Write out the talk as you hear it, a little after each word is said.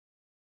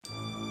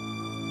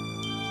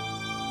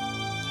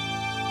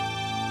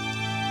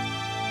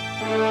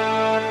Hello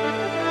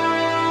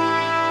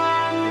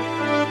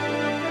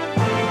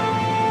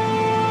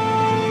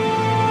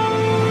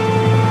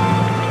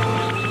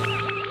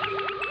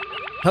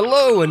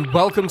and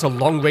welcome to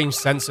Long Range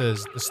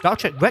Sensors, the Star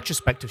Trek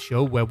retrospective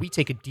show where we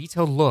take a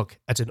detailed look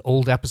at an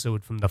old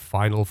episode from the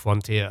final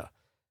frontier.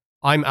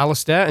 I'm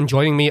Alistair, and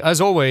joining me,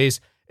 as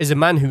always, is a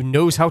man who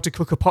knows how to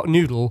cook a pot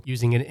noodle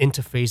using an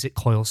interphasic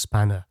coil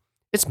spanner.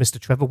 It's Mr.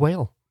 Trevor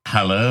Whale.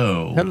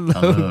 Hello.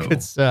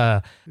 Good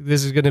sir.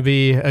 This is going to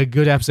be a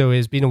good episode.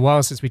 It's been a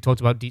while since we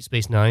talked about Deep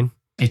Space Nine.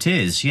 It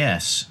is,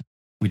 yes.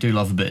 We do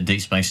love a bit of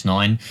Deep Space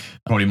Nine.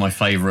 Probably my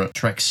favourite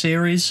Trek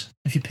series,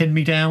 if you pin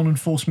me down and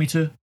force me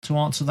to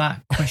answer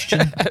that question.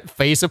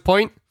 Phaser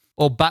point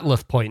or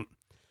Batleth point?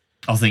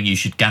 I think you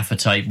should gaffer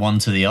tape one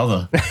to the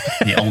other.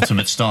 The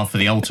ultimate star for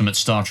the ultimate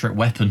Star Trek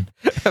weapon.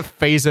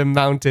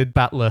 Phaser-mounted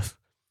Batleth.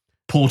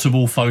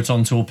 Portable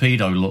photon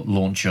torpedo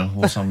launcher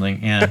or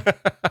something, yeah.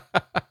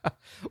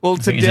 Well, I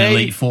think it's an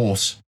elite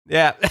force.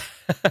 Yeah.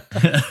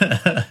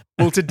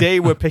 Well, today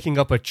we're picking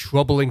up a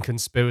troubling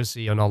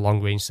conspiracy on our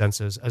long-range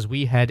sensors as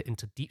we head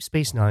into Deep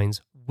Space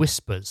Nine's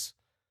Whispers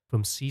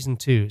from Season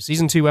 2.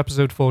 Season 2,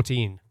 Episode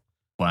 14.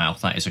 Wow,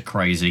 that is a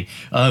crazy,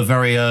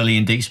 very early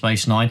in Deep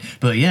Space Nine.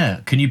 But yeah,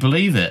 can you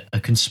believe it? A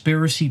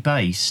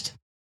conspiracy-based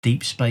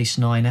Deep Space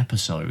Nine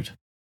episode.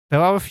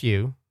 There are a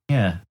few.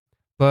 Yeah.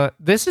 But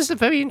this is a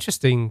very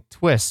interesting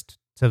twist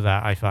to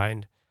that, I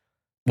find.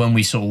 When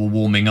we sort of were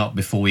warming up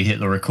before we hit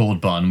the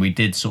record button, we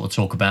did sort of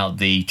talk about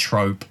the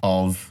trope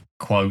of,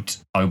 quote,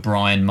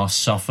 O'Brien must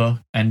suffer,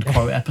 end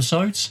quote,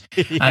 episodes.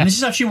 Yeah. And this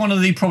is actually one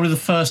of probably the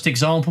first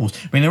examples.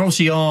 I mean, there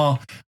obviously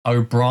are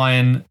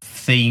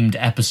O'Brien-themed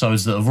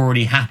episodes that have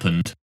already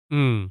happened.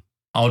 I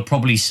would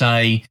probably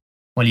say,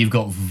 well, you've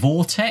got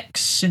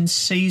Vortex in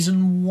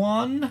Season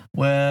 1,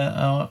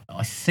 where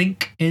I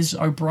think is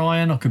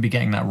O'Brien. I could be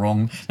getting that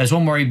wrong. There's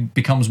one where he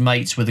becomes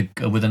mates with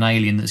an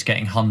alien that's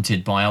getting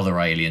hunted by other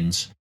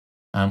aliens.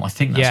 I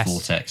think that's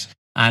Vortex.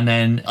 And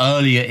then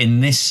earlier in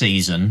this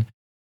season,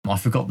 I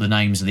forgot the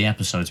names of the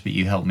episodes, but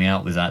you helped me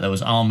out with that. There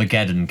was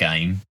Armageddon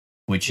Game,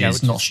 which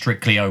is not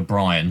strictly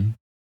O'Brien.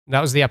 That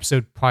was the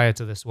episode prior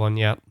to this one,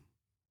 yeah.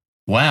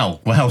 Wow.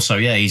 Well, so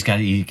yeah, he's got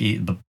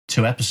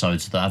 2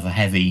 episodes that have a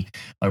heavy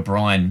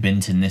O'Brien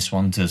bent in this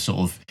one to sort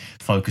of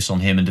focus on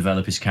him and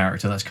develop his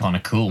character. That's kind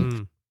of cool.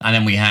 And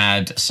then we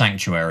had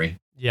Sanctuary.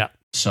 Yeah.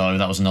 So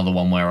that was another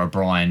one where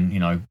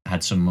O'Brien,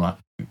 had some not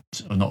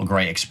a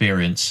great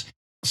experience.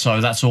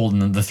 So that's all.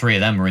 The 3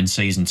 of them are in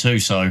Season 2.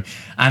 So,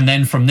 and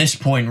then from this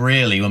point,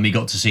 really, when we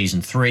got to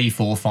Season 3,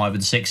 4, 5,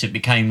 and 6, it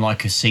became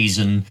like a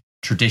season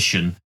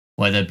tradition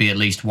where there'd be at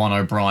least one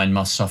O'Brien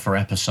must suffer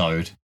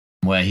episode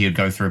where he would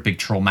go through a big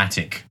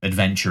traumatic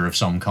adventure of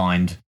some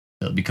kind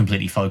that would be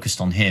completely focused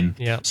on him.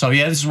 Yeah. So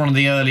yeah, this is one of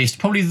the earliest,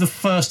 probably the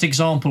first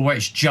example where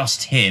it's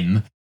just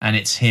him and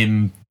it's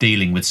him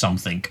dealing with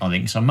something, I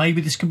think. So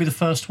maybe this could be the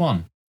first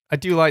one. I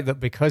do like that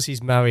because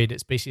he's married,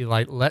 it's basically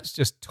like, let's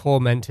just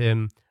torment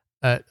him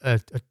at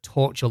a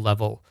torture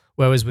level.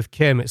 Whereas with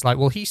Kim, it's like,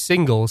 well, he's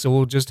single, so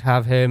we'll just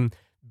have him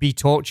be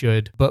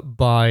tortured, but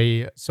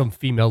by some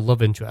female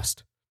love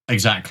interest.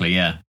 Exactly,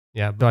 yeah.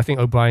 Yeah, but I think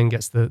O'Brien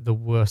gets the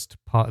worst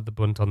part of the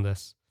bunt on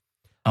this.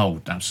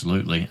 Oh,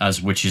 absolutely.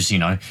 Which is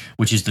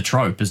the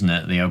trope, isn't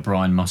it? The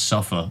O'Brien must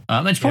suffer.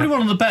 It's probably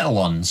one of the better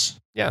ones.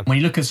 Yeah. When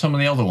you look at some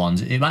of the other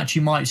ones, it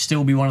actually might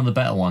still be one of the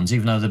better ones,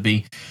 even though there'd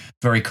be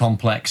very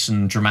complex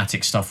and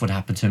dramatic stuff would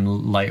happen to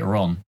him later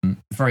on.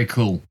 Very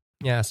cool.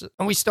 Yes,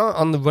 and we start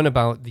on the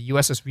runabout, the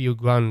USS Rio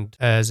Grande,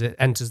 as it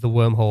enters the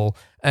wormhole.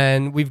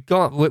 And we're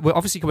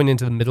obviously coming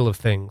into the middle of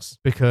things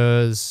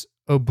because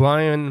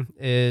O'Brien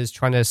is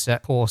trying to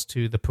set course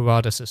to the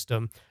Parada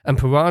system, and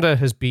Parada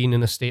has been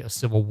in a state of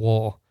civil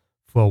war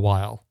for a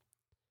while.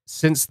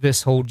 Since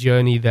this whole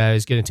journey there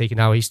is going to take an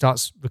hour, he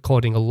starts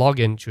recording a log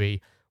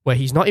entry where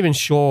he's not even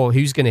sure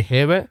who's going to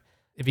hear it,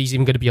 if he's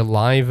even going to be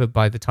alive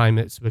by the time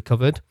it's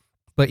recovered.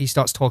 But he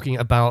starts talking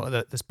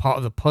about this part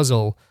of the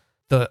puzzle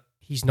that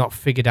he's not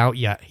figured out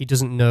yet. He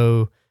doesn't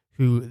know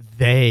who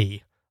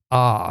they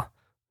are.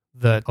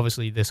 That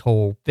obviously this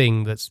whole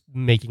thing that's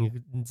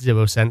making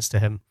zero sense to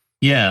him.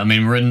 Yeah, I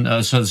mean, we're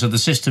in. So the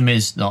system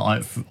is.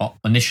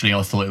 Initially,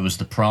 I thought it was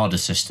the Prada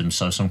system,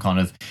 so some kind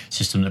of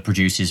system that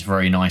produces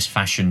very nice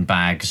fashion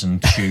bags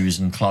and shoes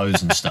and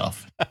clothes and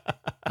stuff,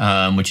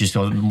 which is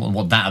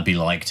what that would be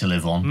like to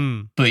live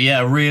on. But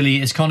yeah, really,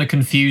 it's kind of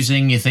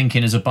confusing. You're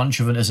thinking, as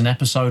an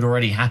episode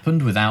already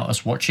happened without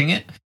us watching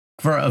it.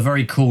 For a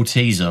very cool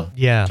teaser.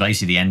 Yeah.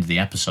 Basically the end of the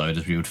episode,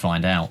 as we would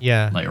find out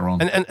later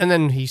on. And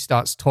then he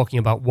starts talking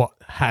about what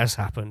has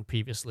happened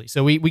previously.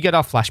 So we get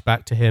our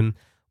flashback to him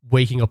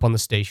waking up on the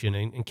station,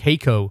 and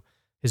Keiko,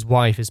 his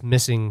wife, is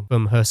missing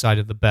from her side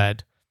of the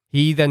bed.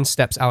 He then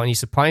steps out and he's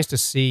surprised to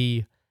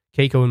see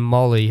Keiko and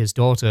Molly, his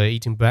daughter,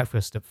 eating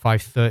breakfast at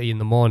 5:30 in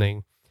the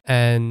morning,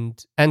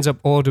 and ends up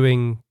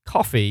ordering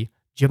coffee,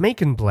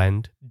 Jamaican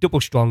blend, double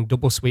strong,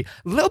 double sweet,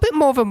 a little bit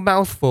more of a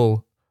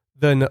mouthful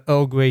than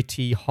Earl Grey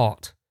tea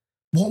hot.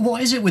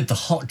 What is it with the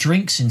hot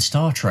drinks in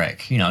Star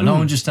Trek? No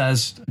one just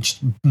has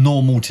just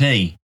normal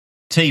tea.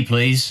 Tea,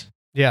 please.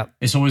 Yeah.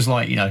 It's always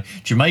like,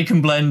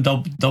 Jamaican blend,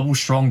 double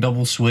strong,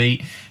 double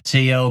sweet,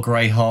 tea, Earl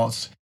Grey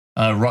hot,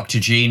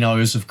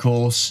 Ructaginos, of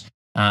course.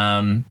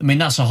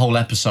 That's a whole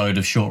episode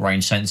of Short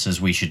Range Sensors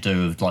we should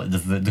do of like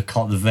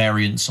the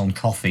variants on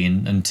coffee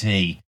and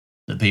tea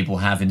that people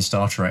have in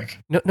Star Trek.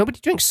 Nobody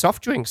drinks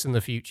soft drinks in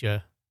the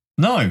future.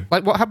 No.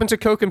 Like what happened to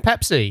Coke and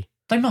Pepsi?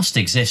 They must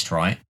exist,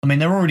 right?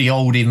 They're already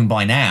old even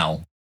by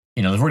now.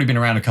 They've already been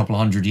around a couple of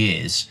 100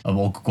 years,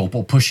 or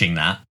pushing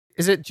that.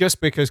 Is it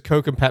just because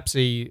Coke and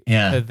Pepsi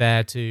are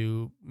there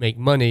to make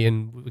money,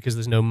 and because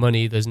there's no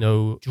money, there's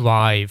no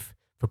drive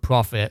for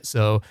profit?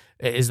 So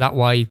is that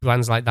why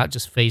brands like that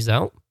just phase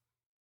out?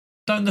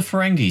 Don't the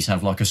Ferengis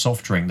have like a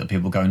soft drink that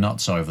people go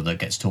nuts over that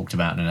gets talked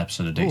about in an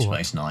episode of Deep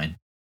Space Nine?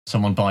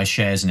 Someone buys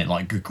shares in it,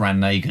 like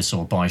Grand Nagus,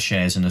 or buys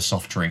shares in a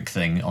soft drink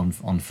thing on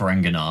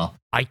Ferenginar.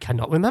 I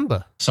cannot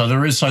remember. So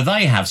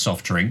they have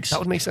soft drinks. That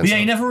would make sense. But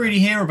you never really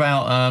hear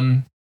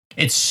about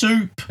it's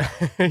soup.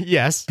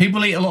 Yes.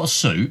 People eat a lot of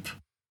soup.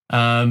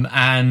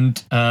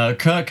 And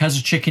Kirk has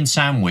a chicken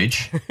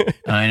sandwich in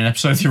an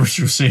episode of the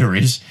original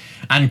series,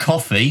 and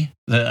coffee,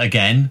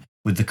 again,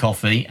 with the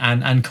coffee,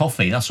 and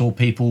coffee. That's all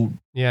people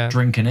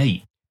drink and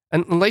eat.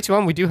 And later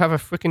on, we do have a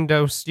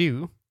fricandeau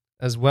stew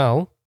as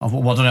well. I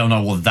don't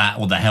know what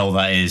the hell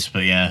that is,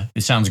 but yeah,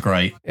 it sounds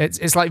great.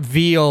 It's like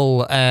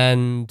veal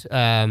and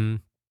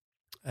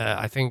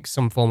I think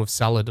some form of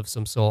salad of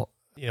some sort,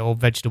 or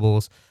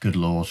vegetables. Good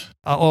Lord.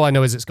 All I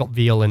know is it's got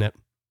veal in it.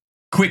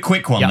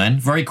 Quick one then.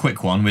 Very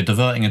quick one. We're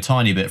diverting a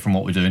tiny bit from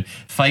what we're doing.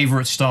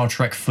 Favorite Star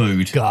Trek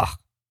food? Gah.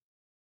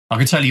 I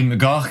can tell you,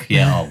 gah.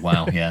 Yeah. Oh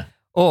wow. Yeah.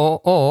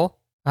 Or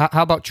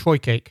how about Troy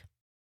cake?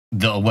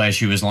 Where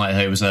she was like,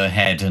 it was her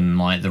head and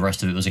like the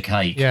rest of it was a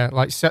cake. Yeah,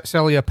 like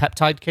cellular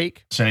peptide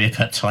cake. Cellular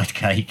peptide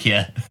cake.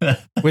 Yeah.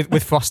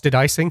 with frosted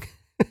icing.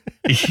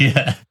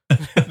 Yeah.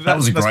 That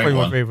was a great one.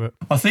 My favorite.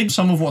 I think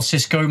some of what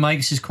Cisco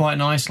makes is quite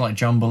nice, like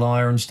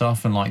jambalaya and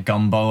stuff, and like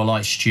gumbo. I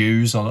like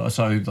stews.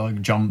 So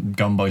like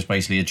gumbo is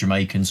basically a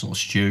Jamaican sort of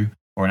stew,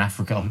 or an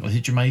African. Is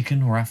it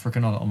Jamaican or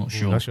African? I'm not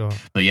sure. Not sure.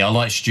 But yeah, I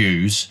like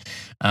stews.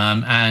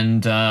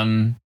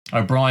 And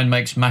O'Brien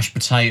makes mashed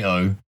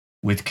potato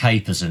with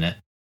capers in it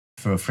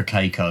for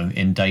Keiko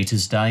in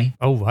Data's Day.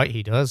 Oh right,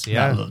 he does.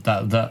 Yeah.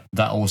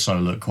 That also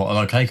looked quite.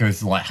 Although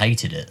Keiko like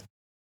hated it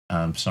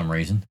for some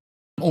reason.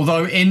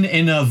 Although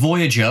in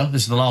Voyager,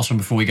 this is the last one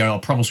before we go. I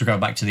promise we'll go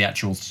back to the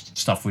actual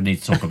stuff we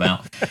need to talk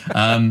about.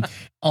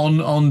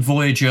 On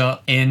Voyager,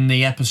 in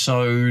the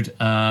episode,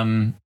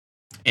 I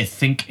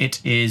think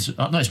it is.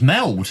 No, it's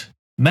Meld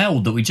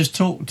that we just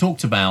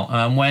talked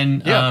about.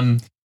 When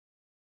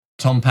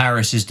Tom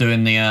Paris is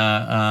doing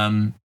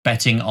the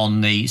betting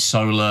on the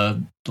solar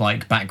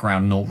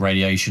background naught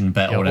radiation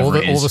bet, or whatever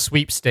it is. All the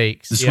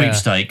sweepstakes. The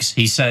sweepstakes.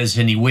 He says,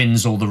 and he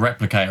wins all the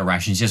replicator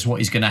rations. He says what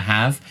he's going to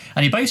have.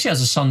 And he basically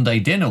has a Sunday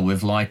dinner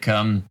with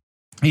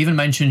he even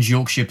mentions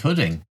Yorkshire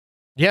pudding.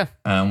 Yeah.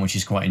 Which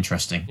is quite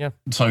interesting. Yeah.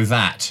 So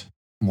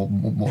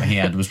what he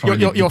had was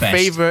probably your best.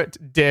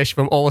 favourite dish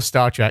from all of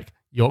Star Trek,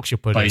 Yorkshire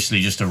pudding.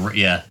 Basically just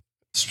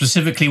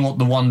specifically what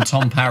the one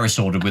Tom Paris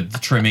ordered with the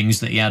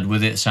trimmings that he had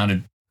with it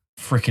sounded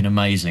freaking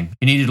amazing.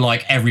 He needed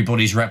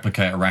everybody's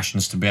replicator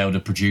rations to be able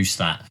to produce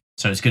that.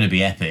 So it's going to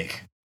be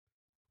epic.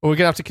 Well, we're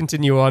going to have to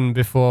continue on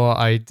before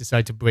I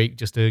decide to break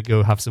just to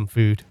go have some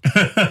food.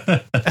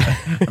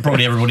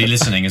 Probably everybody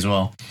listening as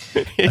well.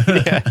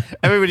 Yeah.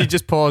 Everybody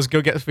just pause,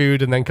 go get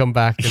food, and then come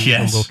back,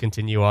 and we'll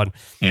continue on.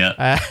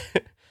 Yeah.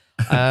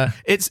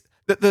 It's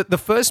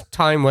the first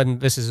time when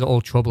this is all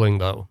troubling,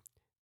 though,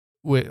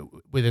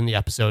 within the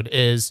episode,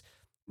 is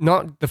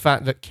not the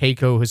fact that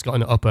Keiko has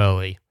gotten up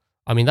early.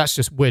 That's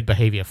just weird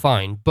behavior,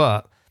 fine.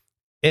 But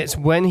it's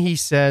when he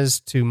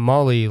says to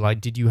Molly,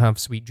 did you have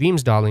sweet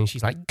dreams, darling?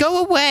 She's like,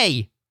 go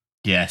away.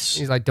 Yes.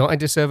 He's like, don't I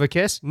deserve a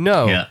kiss?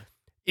 No.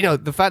 Yeah.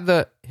 The fact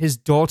that his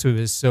daughter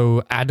is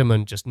so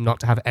adamant just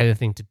not to have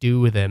anything to do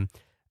with him,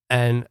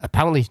 and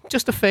apparently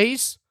just a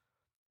phase?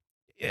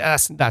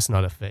 That's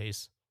not a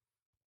phase.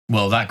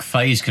 Well, that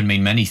phase can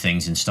mean many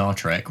things in Star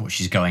Trek. What,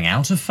 she's going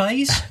out of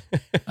phase?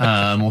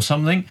 Or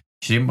something?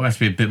 She didn't have to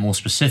be a bit more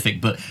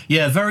specific, but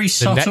yeah, very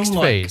subtle. The next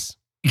phase.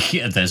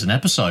 Yeah, there's an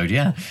episode,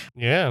 yeah.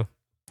 Yeah.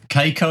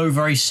 Keiko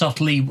very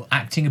subtly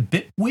acting a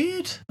bit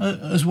weird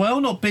as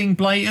well, not being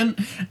blatant.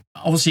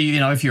 Obviously,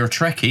 if you're a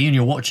Trekkie and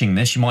you're watching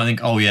this, you might think,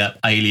 oh yeah,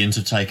 aliens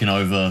have taken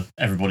over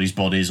everybody's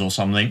bodies or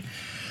something.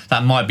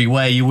 That might be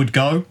where you would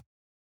go.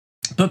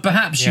 But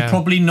perhaps you're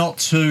probably not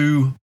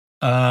too...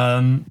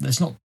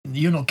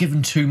 you're not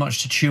given too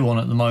much to chew on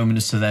at the moment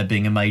as to there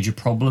being a major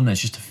problem.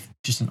 There's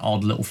just an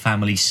odd little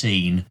family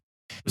scene.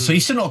 So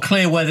you're still not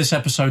clear where this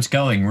episode's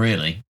going,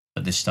 really,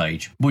 at this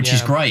stage, which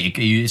is great.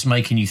 It's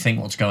making you think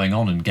what's going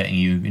on and getting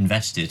you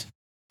invested.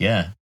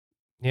 Yeah.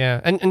 Yeah,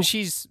 and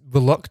she's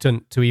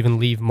reluctant to even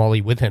leave Molly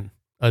with him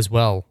as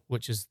well,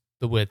 which is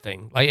the weird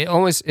thing.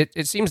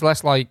 It seems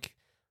less like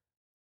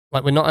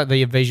we're not at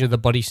the Invasion of the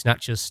Body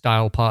Snatchers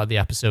style part of the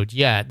episode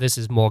yet. This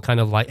is more kind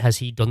of has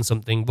he done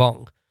something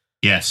wrong?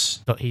 Yes.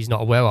 that he's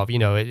not aware of.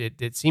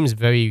 It seems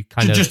very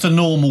kind of just a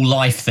normal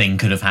life thing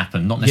could have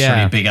happened, not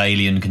necessarily a big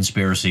alien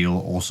conspiracy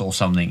or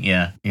something.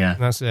 Yeah.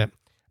 That's it.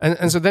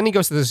 And so then he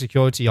goes to the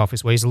security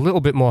office where he's a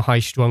little bit more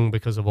high-strung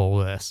because of all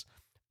this.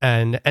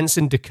 And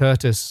Ensign De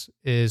Curtis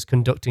is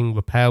conducting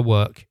repair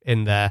work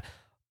in there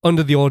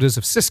under the orders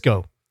of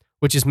Sisko,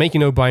 which is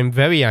making O'Brien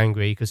very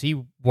angry because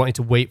he wanted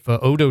to wait for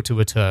Odo to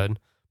return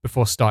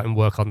before starting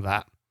work on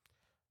that.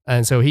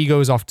 And so he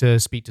goes off to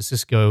speak to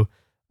Sisko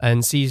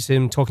and sees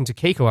him talking to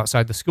Keiko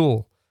outside the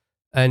school.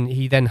 And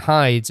he then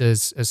hides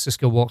as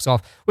Sisko walks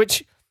off,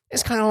 which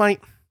is kind of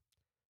like,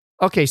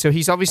 okay, so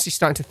he's obviously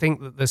starting to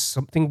think that there's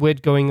something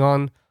weird going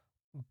on,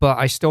 but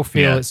I still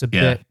feel it's a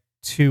bit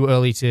too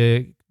early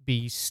to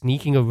be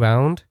sneaking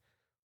around.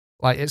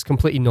 Like, it's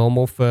completely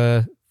normal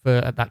for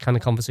that kind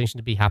of conversation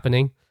to be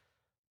happening.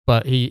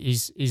 But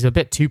he's a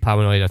bit too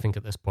paranoid, I think,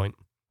 at this point.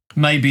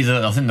 Maybe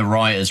I think the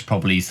writers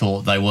probably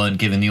thought they weren't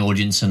giving the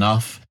audience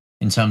enough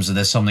in terms of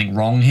there's something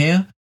wrong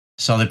here.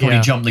 So they probably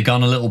jumped the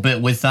gun a little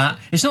bit with that.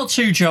 It's not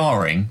too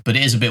jarring, but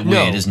it is a bit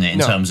weird, isn't it, in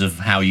terms of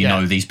how you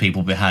know these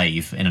people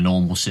behave in a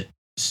normal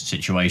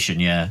situation.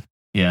 Yeah.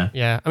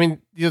 I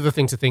mean, the other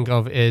thing to think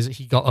of is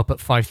he got up at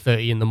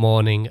 5:30 in the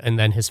morning and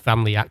then his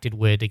family acted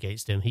weird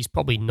against him. He's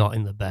probably not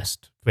in the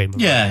best frame of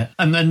mind. Yeah,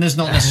 and then there's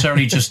not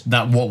necessarily just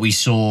that what we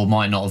saw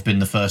might not have been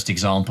the first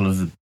example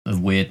of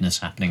weirdness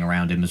happening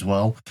around him as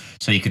well.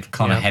 So you could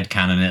kind of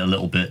headcanon it a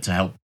little bit to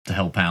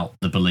help out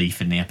the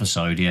belief in the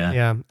episode,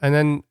 Yeah, and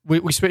then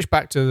we switch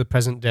back to the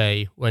present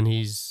day when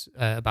he's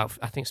about,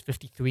 I think it's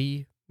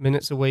 53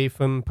 minutes away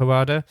from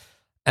Parada,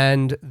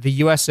 and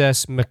the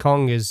USS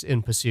Mekong is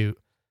in pursuit.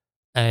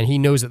 And he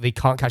knows that they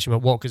can't catch him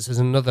at warp because there's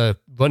another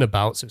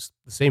runabout, so it's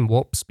the same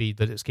warp speed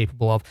that it's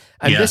capable of.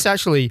 And this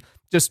actually,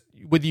 just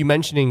with you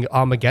mentioning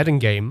Armageddon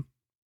game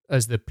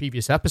as the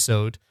previous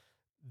episode,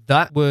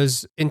 that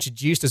was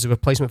introduced as a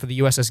replacement for the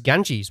USS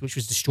Ganges, which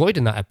was destroyed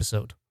in that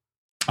episode.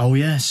 Oh,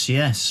 yes.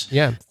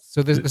 Yeah,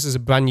 so this is a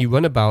brand new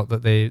runabout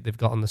that they've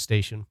got on the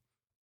station.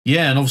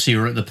 Yeah, and obviously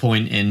we're at the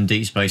point in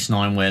Deep Space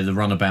Nine where the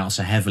runabouts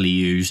are heavily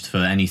used for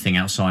anything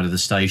outside of the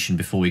station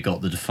before we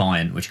got the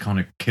Defiant, which kind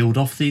of killed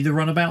off the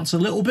runabouts a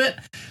little bit.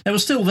 They were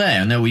still there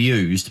and they were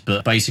used,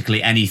 but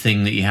basically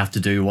anything that you have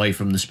to do away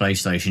from the space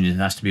station, it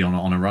has to be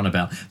on a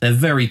runabout. They're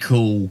very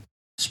cool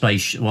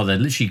space. Well, they're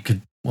literally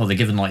they're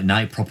given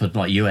like proper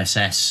like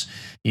USS,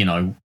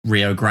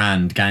 Rio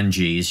Grande,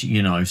 Ganges,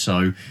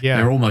 so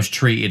they're almost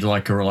treated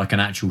like an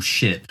actual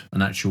ship,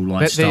 an actual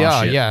starship. They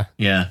are,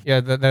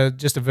 yeah. They're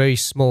just a very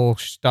small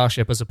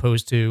starship as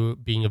opposed to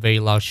being a very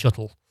large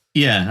shuttle.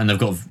 Yeah, and they've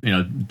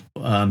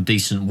got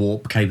decent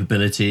warp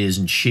capabilities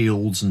and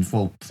shields, and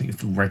I think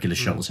regular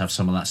shuttles have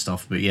some of that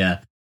stuff. But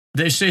yeah,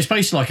 it's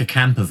basically like a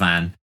camper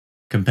van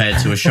compared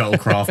to a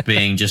shuttlecraft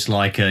being just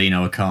like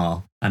a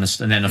car and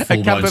then a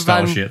full-blown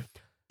starship.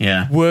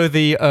 Yeah,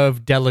 worthy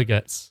of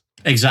delegates.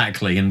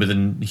 Exactly, and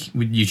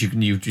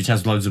you just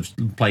has loads of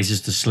places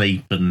to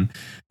sleep, and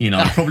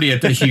probably a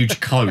huge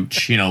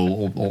coach,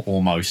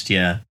 almost.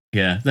 Yeah.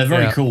 They're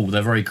very cool.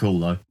 They're very cool,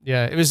 though.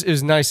 Yeah, it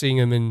was nice seeing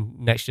them in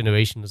Next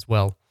Generation as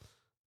well.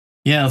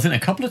 Yeah, I think a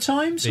couple of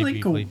times.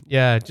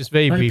 Yeah, just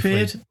very briefly.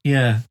 Appeared.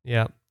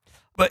 Yeah.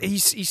 But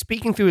he's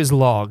speaking through his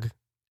log,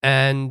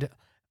 and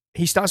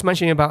he starts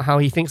mentioning about how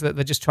he thinks that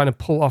they're just trying to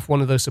pull off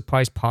one of those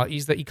surprise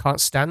parties that he can't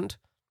stand.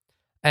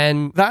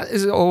 And that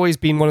has always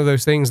been one of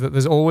those things that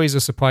there's always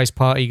a surprise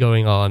party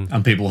going on.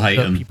 And people hate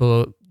them.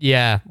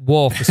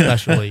 Worf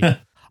especially.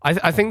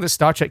 I think that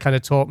Star Trek kind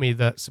of taught me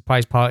that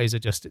surprise parties are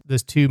just,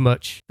 there's too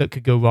much that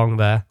could go wrong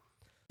there.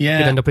 Yeah.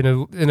 You could end up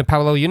in a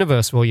parallel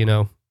universe for all you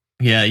know.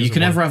 Yeah, you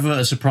can never have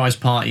a surprise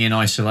party in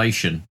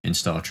isolation in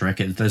Star Trek.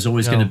 There's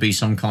always going to be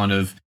some kind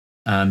of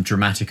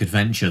dramatic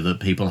adventure that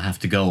people have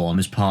to go on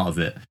as part of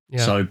it.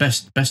 Yeah. So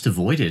best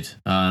avoided.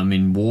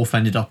 Worf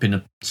ended up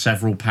in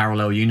several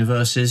parallel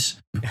universes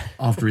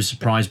after his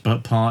surprise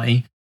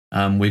party.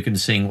 We're going to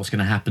see what's going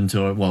to happen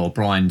to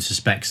Brian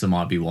suspects there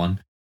might be one.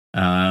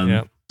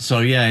 So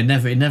yeah, it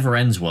never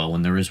ends well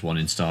when there is one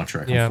in Star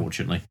Trek,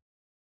 unfortunately.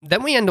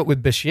 Then we end up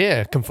with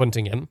Bashir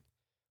confronting him.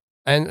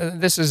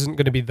 And this isn't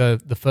going to be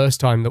the first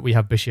time that we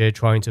have Bashir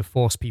trying to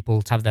force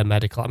people to have their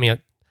medical. I mean,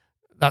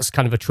 that's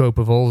kind of a trope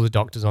of all the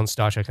doctors on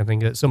Star Trek. I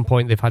think at some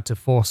point they've had to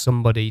force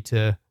somebody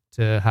to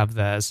have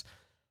theirs.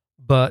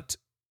 But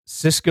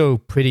Sisko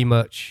pretty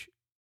much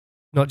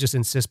not just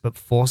insists, but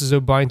forces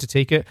O'Brien to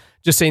take it,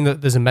 just saying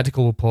that there's a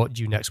medical report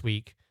due next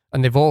week,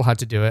 and they've all had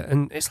to do it.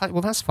 And it's like,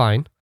 well, that's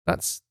fine.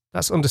 That's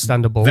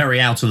understandable.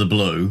 Very out of the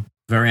blue.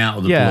 But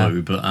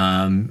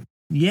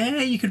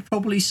you could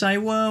probably say,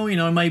 well,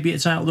 maybe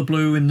it's out of the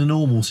blue in the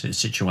normal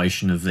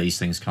situation of these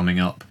things coming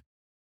up.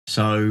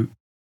 So,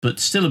 but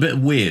still a bit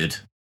weird.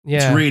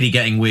 Yeah. It's really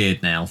getting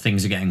weird now.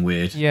 Things are getting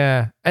weird.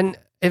 Yeah. And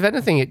if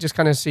anything, it just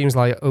kind of seems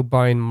like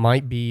O'Brien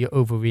might be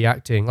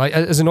overreacting. Like,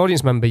 as an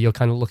audience member, you're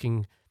kind of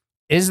looking,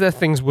 is there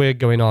things weird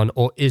going on,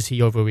 or is he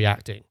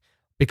overreacting?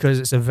 Because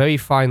it's a very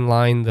fine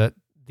line that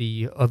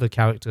the other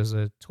characters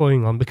are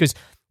toying on. Because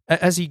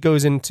as he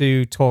goes in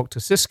to talk to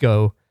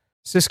Sisko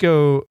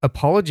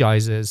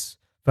apologizes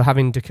for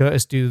having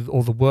DeCurtis do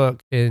all the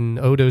work in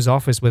Odo's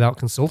office without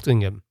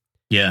consulting him.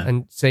 Yeah.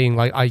 And saying,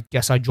 like, I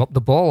guess I dropped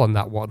the ball on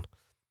that one.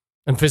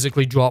 And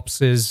physically drops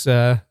his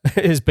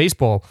his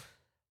baseball.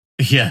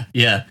 Yeah,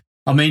 yeah.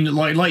 I mean,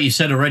 like you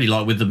said already,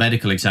 like with the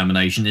medical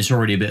examination, it's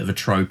already a bit of a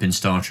trope in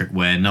Star Trek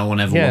where no one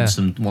ever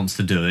wants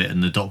to do it,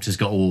 and the doctor's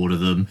got to order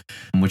them,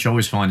 which I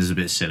always find is a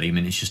bit silly. I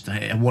mean, it's just,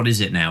 hey, what is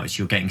it now? It's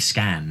you're getting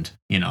scanned,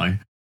 you know.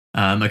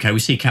 Okay, we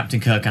see Captain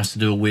Kirk has to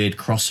do a weird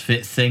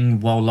CrossFit thing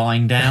while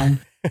lying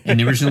down in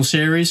the original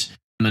series,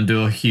 and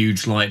do a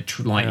huge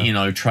you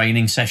know,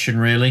 training session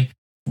really,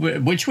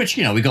 which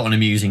you know, we got an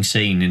amusing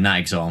scene in that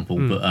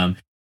example,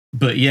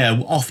 But yeah,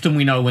 often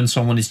we know when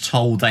someone is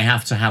told they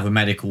have to have a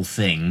medical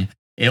thing,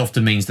 it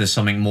often means there's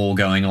something more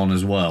going on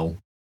as well.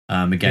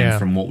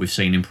 From what we've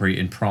seen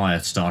in prior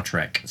Star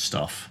Trek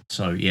stuff.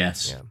 So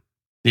yes,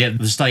 the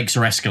stakes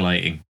are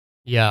escalating.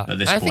 Yeah, at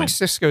this I point.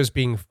 think Sisko's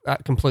being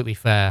completely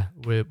fair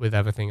with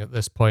everything at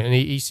this point, and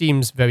he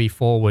seems very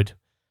forward.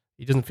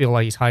 He doesn't feel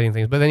like he's hiding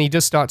things, but then he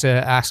does start to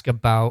ask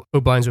about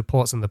O'Brien's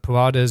reports on the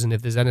Paradas and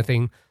if there's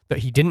anything that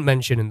he didn't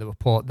mention in the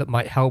report that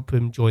might help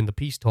him join the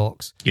peace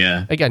talks.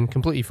 Yeah. Again,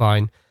 completely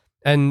fine.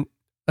 And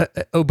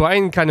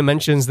O'Brien kind of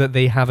mentions that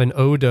they have an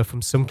odor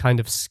from some kind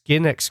of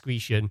skin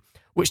excretion,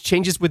 which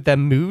changes with their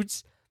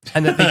moods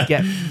and that they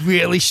get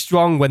really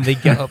strong when they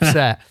get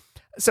upset.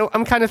 So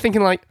I'm kind of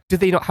thinking, like, do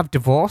they not have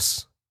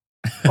divorce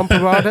on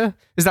Parada?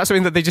 Is that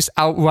something that they just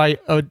outright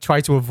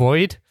try to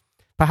avoid?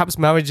 Perhaps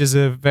marriage is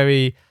a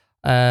very...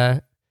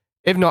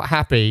 if not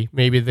happy,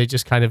 maybe they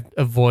just kind of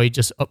avoid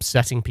just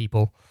upsetting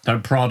people.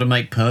 Don't Prada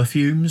make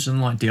perfumes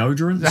and like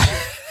deodorants?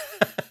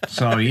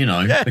 So, you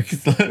know. Yeah.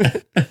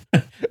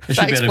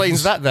 That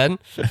explains that then.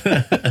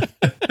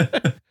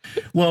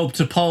 Well,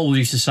 T'Pol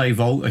used to say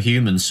a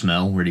human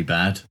smell really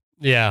bad.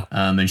 Yeah.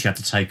 And she had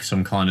to take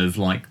some kind of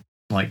like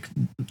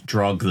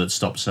drug that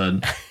stops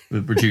her,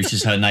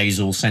 reduces her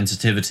nasal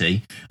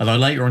sensitivity. Although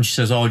later on she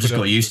says, I just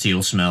got used to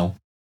your smell.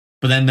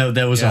 But then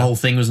there was a whole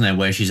thing, wasn't there,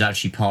 where she's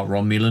actually part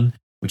Romulan,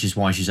 which is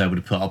why she's able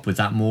to put up with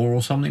that more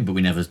or something. But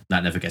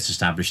that never gets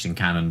established in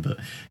canon. But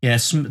yeah,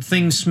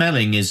 things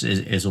smelling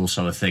is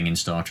also a thing in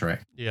Star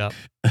Trek. Yeah.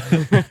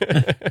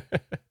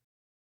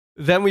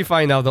 Then we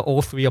find out that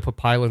all 3 upper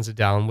pylons are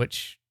down,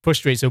 which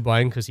frustrates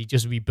O'Brien because he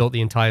just rebuilt the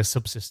entire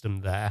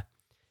subsystem there.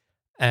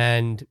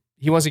 And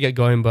he wants to get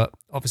going, but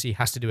obviously he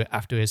has to do it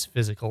after his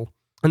physical.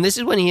 And this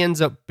is when he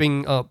ends up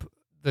bringing up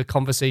the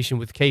conversation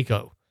with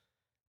Keiko.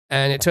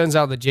 And it turns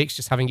out that Jake's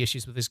just having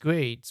issues with his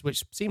grades,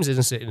 which seems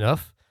innocent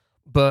enough.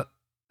 But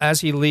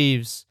as he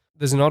leaves,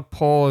 there's an odd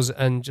pause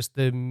and just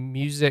the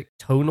music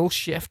tonal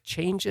shift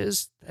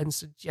changes and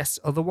suggests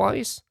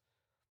otherwise.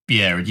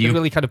 Yeah, you're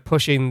really kind of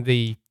pushing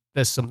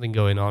there's something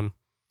going on.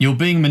 You're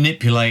being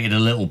manipulated a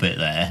little bit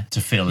there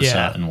to feel a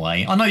certain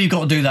way. I know you've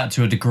got to do that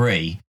to a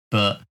degree,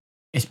 but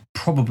it's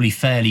probably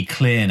fairly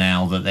clear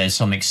now that there's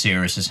something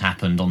serious has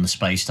happened on the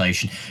space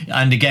station.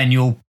 And again,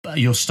 your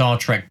Star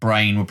Trek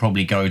brain will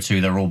probably go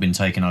to they're all been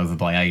taken over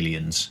by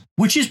aliens,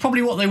 which is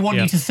probably what they want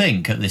you to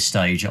think at this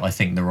stage, I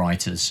think, the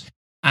writers.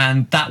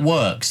 And that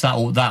works.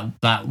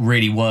 That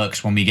really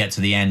works when we get to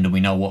the end and we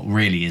know what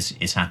really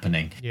is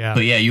happening. Yeah.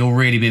 But yeah, you're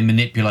really being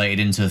manipulated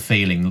into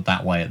feeling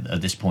that way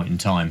at this point in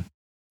time.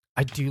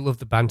 I do love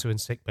the banter in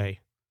sickbay,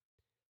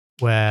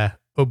 where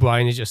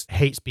O'Brien just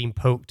hates being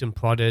poked and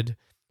prodded.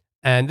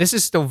 And this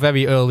is still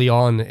very early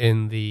on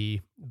in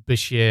the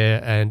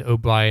Bashir and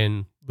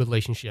O'Brien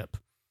relationship.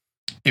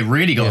 It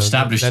really got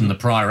established in the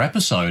prior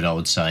episode, I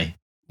would say.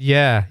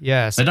 Yeah,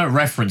 yes. They don't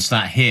reference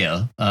that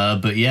here,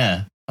 but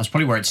yeah, that's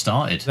probably where it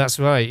started. That's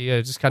right, yeah,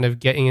 just kind of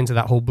getting into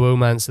that whole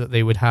bromance that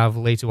they would have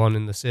later on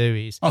in the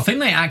series. I think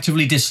they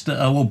actively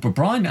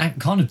Brian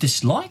kind of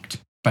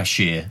disliked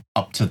Bashir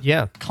up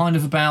to kind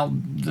of about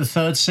the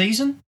 3rd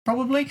season,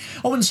 probably.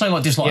 I wouldn't say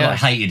like dislike, like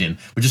hated him,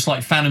 but just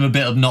like found him a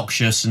bit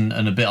obnoxious and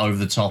a bit over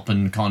the top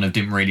and kind of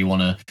didn't really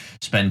want to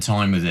spend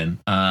time with him.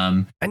 And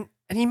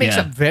he makes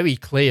that very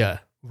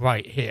clear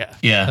right here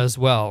as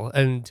well.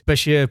 And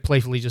Bashir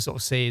playfully just sort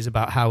of says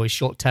about how his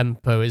short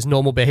temper is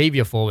normal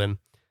behavior for him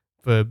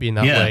for being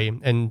that way,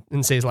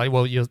 and says like,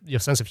 well, your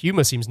sense of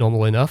humor seems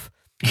normal enough.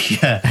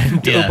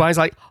 And O'Brien's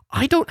like,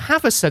 I don't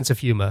have a sense of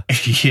humor.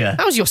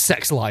 How's your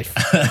sex life?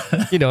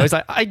 It's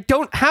like, I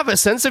don't have a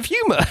sense of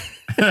humor.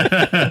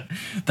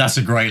 That's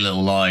a great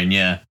little line.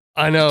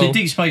 I know.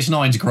 Deep Space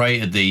Nine's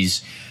great at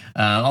these.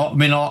 I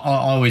mean, I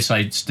always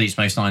say Deep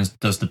Space Nine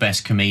does the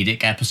best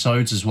comedic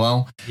episodes as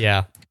well.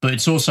 Yeah. But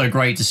it's also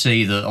great to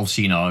see that,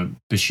 obviously,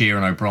 Bashir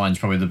and O'Brien's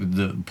probably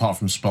the apart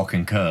from Spock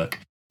and Kirk,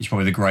 he's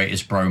probably the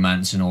greatest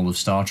bromance in all of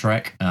Star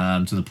Trek,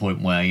 to the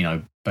point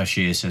where,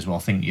 Bashir says, well, I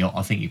think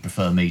you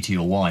prefer me to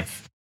your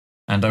wife.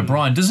 And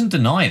O'Brien doesn't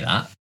deny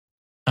that.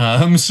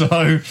 It's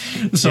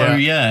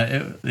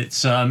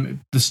the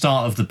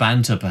start of the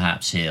banter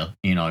perhaps here,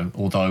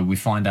 although we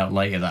find out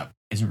later that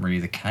isn't really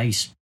the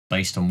case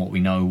based on what we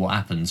know what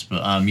happens.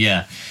 But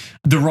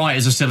the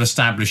writers are still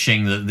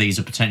establishing that these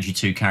are potentially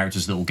 2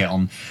 characters that will get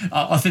on.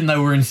 I think they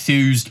were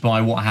enthused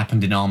by what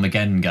happened in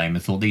Armageddon game. I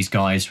thought these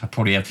guys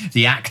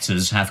the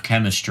actors have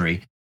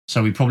chemistry.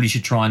 So we probably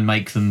should try and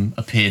make them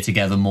appear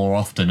together more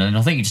often. And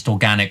I think it just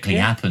organically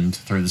happened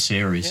through the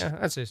series. Yeah,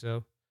 I'd say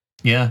so.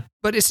 Yeah.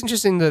 But it's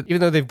interesting that even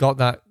though they've got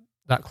that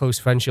close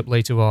friendship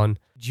later on,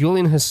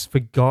 Julian has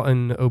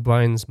forgotten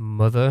O'Brien's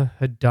mother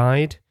had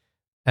died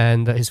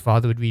and that his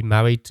father would be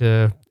married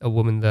to a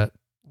woman that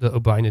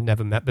O'Brien had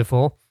never met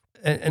before.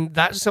 And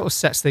that sort of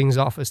sets things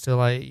off as to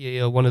like,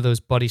 one of those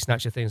body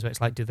snatcher things where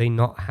it's like, do they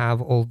not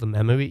have all the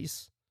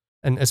memories?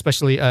 And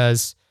especially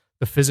as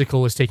the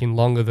physical is taking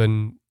longer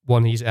than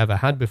one he's ever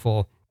had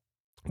before.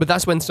 But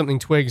that's when something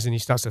twigs and he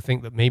starts to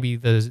think that maybe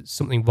there's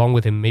something wrong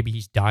with him. Maybe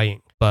he's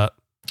dying. But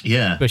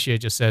yeah, Bashir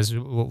just says,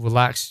 well,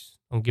 relax,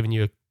 I'm giving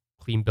you a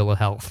clean bill of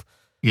health.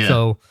 Yeah.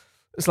 So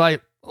it's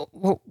like,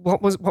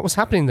 what was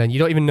happening then? You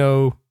don't even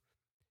know.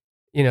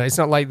 It's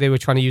not like they were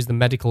trying to use the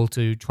medical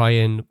to try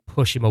and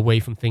push him away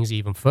from things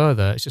even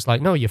further. It's just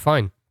like, no, you're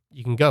fine.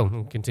 You can go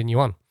and continue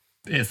on.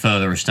 It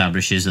further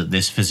establishes that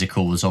this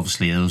physical was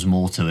obviously, there was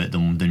more to it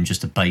than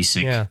just a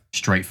basic,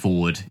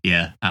 straightforward.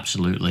 Yeah,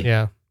 absolutely.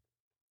 Yeah.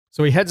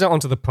 So he heads out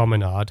onto the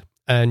promenade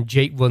and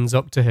Jake runs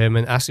up to him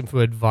and asks him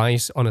for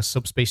advice on a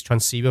subspace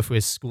transceiver for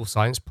his school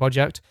science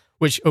project,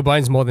 which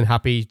O'Brien's more than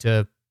happy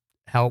to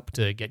help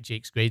to get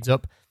Jake's grades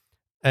up.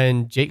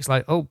 And Jake's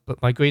like, oh,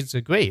 but my grades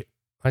are great.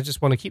 I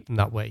just want to keep them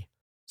that way.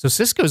 So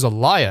Sisko's a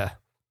liar.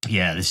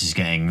 Yeah, this is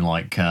getting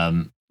like,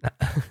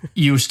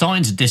 you're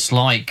starting to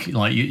dislike,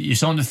 like you're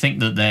starting to think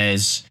that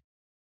there's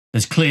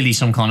clearly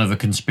some kind of a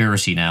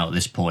conspiracy now at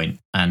this point,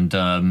 and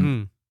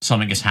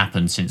something has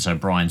happened since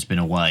O'Brien's been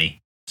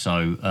away.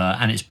 So,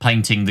 and it's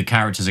painting, the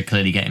characters are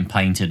clearly getting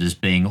painted as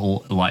being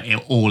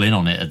all in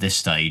on it at this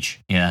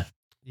stage. Yeah.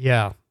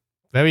 Yeah.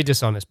 Very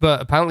dishonest,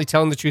 but apparently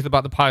telling the truth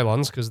about the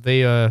pylons because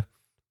they are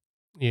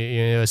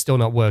still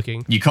not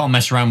working. You can't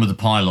mess around with the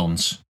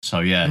pylons. So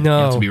yeah, you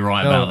have to be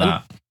right about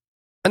that.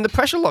 And the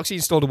pressure locks he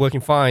installed are working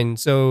fine.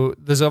 So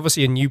there's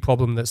obviously a new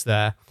problem that's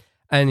there.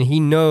 And he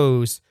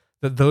knows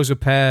that those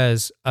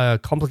repairs are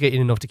complicated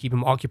enough to keep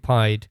him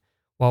occupied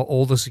while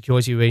all the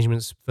security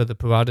arrangements for the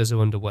Paradas are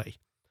underway.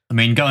 I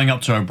mean, going up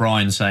to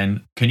O'Brien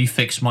saying, can you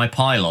fix my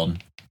pylon?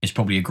 Is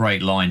probably a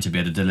great line to be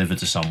able to deliver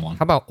to someone.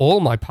 How about all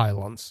my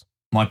pylons?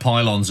 My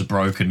pylons are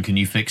broken. Can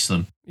you fix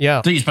them?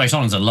 Yeah. Deep Space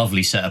Nine's a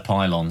lovely set of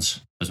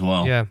pylons as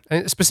well. Yeah,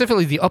 and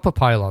specifically the upper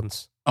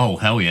pylons. Oh,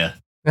 hell yeah.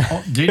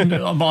 I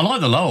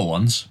like the lower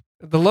ones.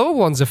 The lower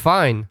ones are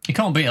fine. You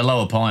can't beat a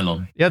lower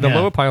pylon. Yeah, the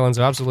lower pylons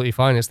are absolutely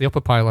fine. It's the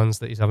upper pylons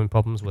that he's having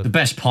problems with. The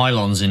best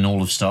pylons in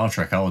all of Star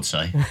Trek, I would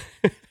say.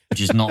 Which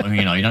is not,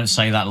 you don't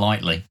say that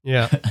lightly.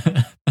 Yeah.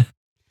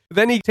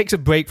 Then he takes a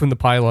break from the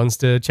pylons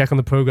to check on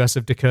the progress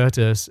of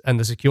DeCurtis and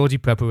the security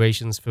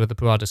preparations for the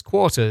Paradas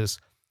quarters.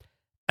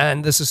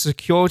 And there's a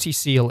security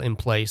seal in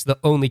place that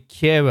only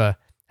Kira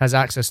has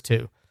access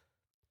to.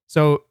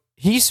 So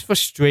he's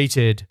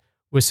frustrated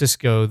with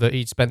Sisko that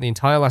he'd spent the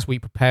entire last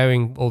week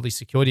preparing all these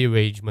security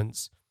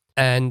arrangements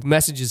and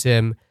messages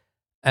him.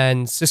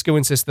 And Sisko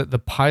insists that the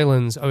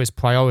pylons are his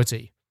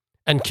priority.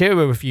 And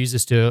Kira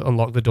refuses to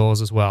unlock the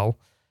doors as well.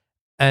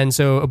 And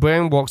so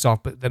O'Brien walks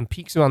off, but then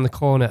peeks around the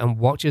corner and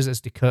watches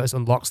as DeCurtis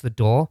unlocks the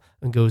door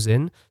and goes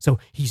in. So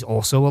he's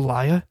also a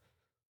liar.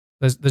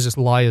 There's just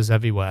liars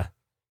everywhere.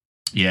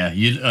 Yeah,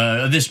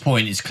 at this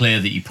point, it's clear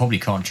that you probably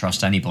can't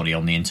trust anybody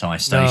on the entire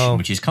station,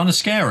 which is kind of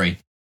scary.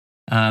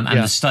 And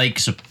the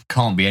stakes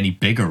can't be any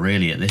bigger,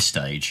 really, at this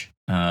stage.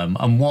 And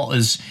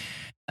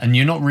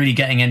you're not really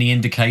getting any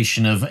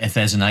indication of if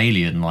there's an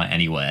alien like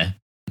anywhere.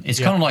 It's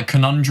kind of like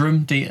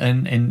Conundrum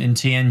in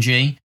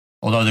TNG.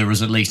 Although there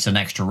was at least an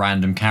extra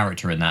random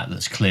character in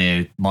that's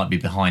clear might be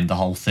behind the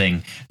whole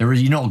thing.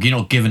 You're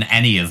not given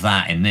any of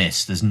that in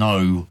this. There's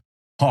no,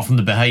 apart from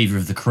the behaviour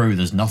of the crew,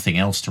 there's nothing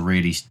else to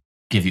really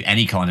give you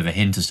any kind of a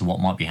hint as to what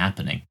might be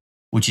happening,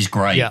 which is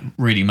great. Yeah.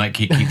 Really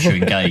keeps you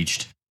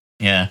engaged.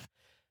 Yeah.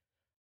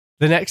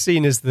 The next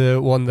scene is the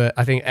one that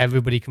I think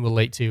everybody can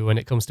relate to when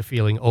it comes to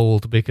feeling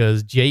old,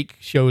 because Jake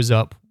shows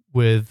up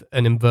with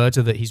an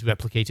inverter that he's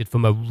replicated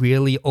from a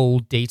really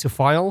old data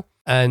file.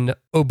 And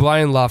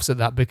O'Brien laughs at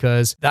that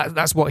because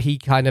that's what he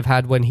kind of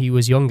had when he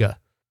was younger.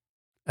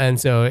 And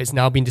so it's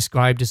now been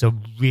described as a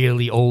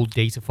really old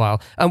data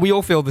file. And we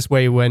all feel this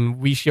way when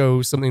we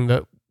show something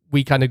that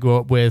we kind of grew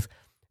up with.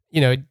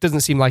 It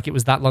doesn't seem like it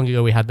was that long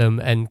ago we had them,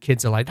 and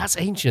kids are like, that's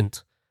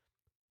ancient.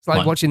 It's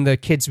like watching the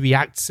Kids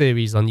React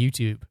series on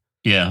YouTube.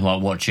 Yeah,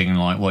 like watching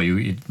like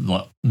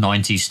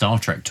 90s Star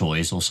Trek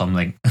toys or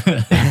something.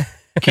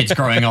 Kids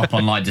growing up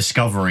on like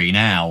Discovery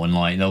now, and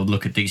like they'll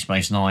look at Deep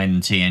Space Nine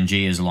and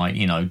TNG as like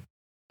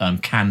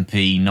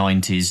campy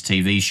 90s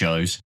TV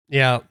shows.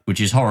 Yeah,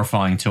 which is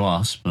horrifying to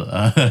us,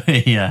 but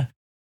yeah,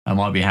 that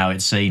might be how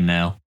it's seen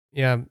now.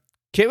 Yeah,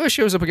 Kira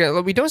shows up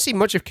again. We don't see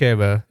much of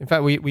Kira. In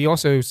fact, we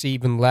also see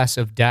even less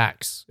of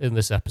Dax in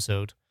this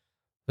episode.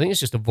 I think it's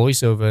just a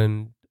voiceover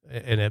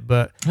in it,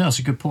 but that's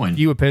a good point.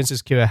 Few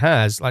appearances Kira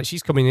has, like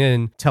she's coming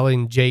in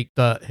telling Jake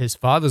that his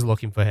father's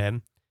looking for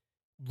him.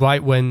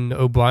 Right when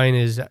O'Brien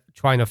is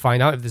trying to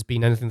find out if there's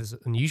been anything that's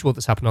unusual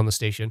that's happened on the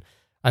station.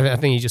 I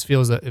think he just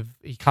feels that if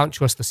he can't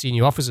trust the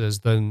senior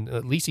officers, then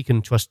at least he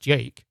can trust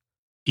Jake.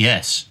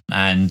 Yes,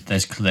 and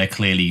they're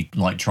clearly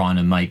like trying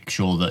to make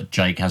sure that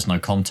Jake has no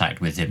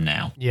contact with him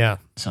now. Yeah.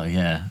 So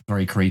yeah,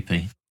 very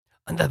creepy.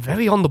 And they're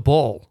very on the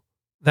ball.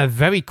 They're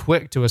very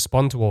quick to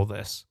respond to all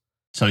this.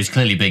 So he's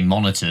clearly being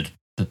monitored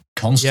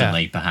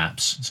constantly,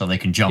 perhaps, so they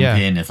can jump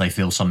in if they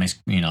feel something's,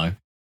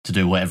 to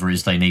do whatever it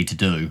is they need to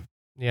do.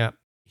 Yeah.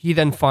 He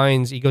then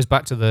he goes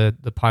back to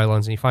the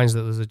pylons and he finds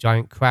that there's a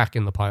giant crack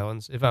in the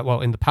pylons. In fact,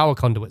 in the power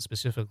conduit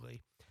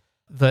specifically,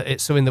 that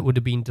it's something that would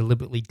have been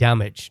deliberately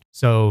damaged.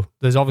 So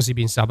there's obviously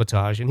been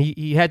sabotage. And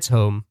he heads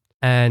home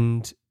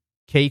and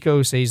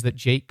Keiko says that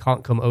Jake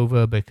can't come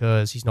over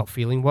because he's not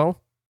feeling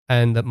well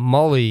and that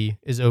Molly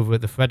is over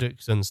at the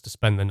Fredricksons to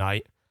spend the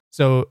night.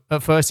 So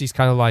at first he's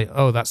kind of like,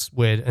 oh, that's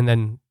weird. And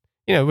then,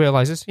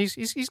 realizes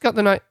he's got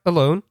the night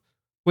alone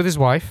with his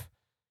wife,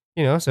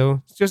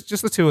 so it's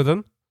just the two of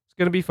them. It's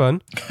going to be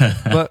fun.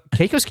 But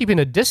Keiko's keeping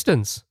a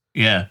distance.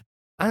 Yeah.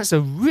 And it's a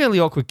really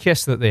awkward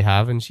kiss that they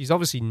have. And she's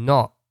obviously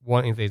not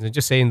wanting things and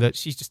just saying that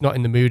she's just not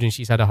in the mood and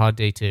she's had a hard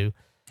day too.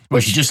 Well,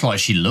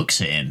 she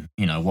looks at him,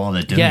 while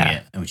they're doing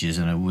it, which is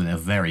a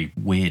very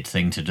weird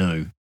thing to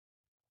do.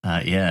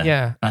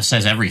 Yeah. That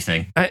says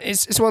everything.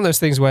 It's one of those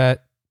things where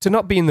to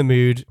not be in the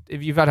mood,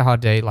 if you've had a hard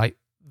day, like,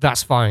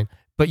 that's fine.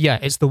 But yeah,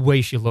 it's the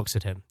way she looks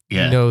at him.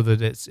 Yeah. You know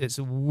that it's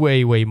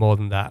way, way more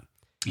than that.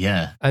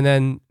 Yeah. And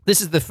then this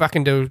is the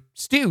fracando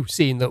stew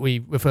scene that we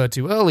referred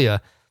to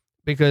earlier,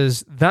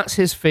 because that's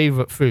his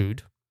favorite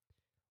food.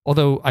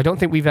 Although I don't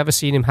think we've ever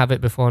seen him have it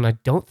before, and I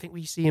don't think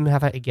we see him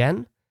have it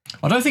again.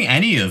 I don't think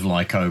any of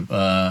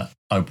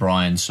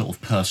O'Brien's sort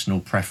of personal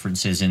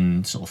preferences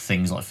in sort of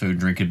things like food and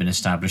drink had been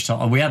established.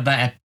 We had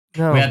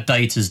we had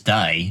Data's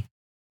Day,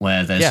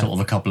 where there's sort of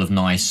a couple of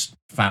nice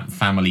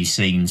family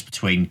scenes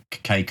between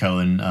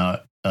Keiko and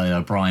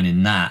O'Brien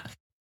in that.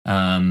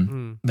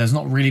 There's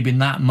not really been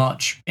that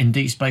much in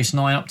Deep Space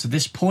Nine up to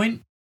this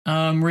point,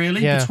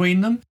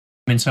 between them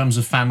in terms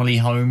of family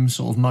home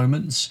sort of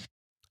moments.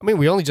 I mean,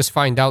 we only just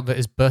find out that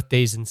his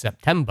birthday's in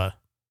September.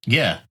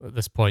 Yeah. At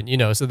this point,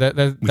 so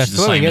they're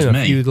throwing in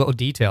a few little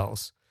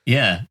details.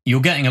 Yeah,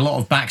 you're getting a lot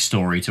of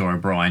backstory to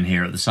O'Brien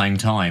here at the same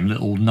time,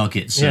 little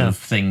nuggets of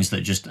things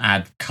that just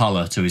add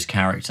colour to his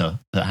character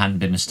that hadn't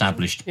been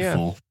established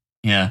before.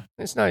 Yeah.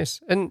 It's nice.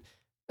 And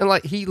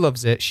like, he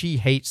loves it. She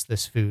hates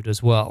this food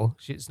as well.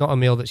 It's not a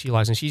meal that she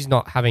likes, and she's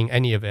not having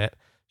any of it.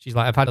 She's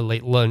like, I've had a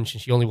late lunch,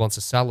 and she only wants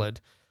a salad.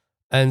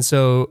 And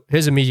so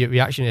his immediate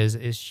reaction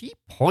is she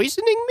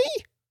poisoning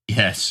me?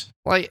 Yes.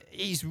 Like,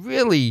 he's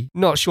really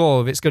not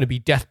sure if it's going to be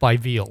death by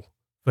veal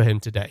for him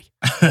today.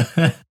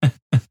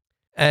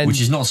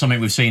 Which is not something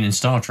we've seen in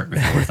Star Trek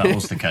before, if that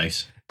was the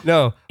case.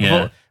 No. Yeah.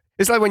 Well,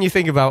 it's like when you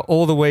think about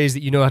all the ways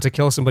that you know how to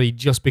kill somebody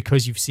just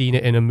because you've seen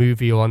it in a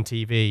movie or on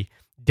TV.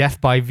 Death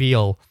by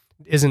veal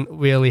isn't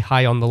really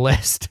high on the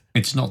list.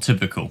 It's not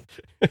typical.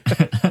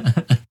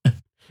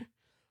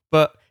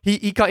 But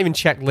he can't even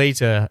check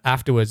later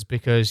afterwards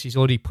because he's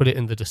already put it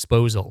in the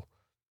disposal.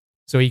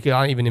 So he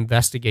can't even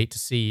investigate to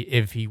see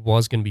if he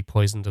was going to be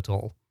poisoned at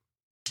all.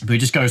 But it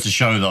just goes to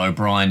show that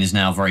O'Brien is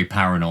now very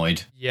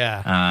paranoid.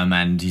 Yeah.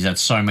 And he's had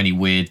so many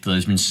weird...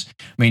 there's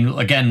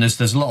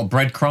a lot of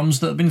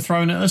breadcrumbs that have been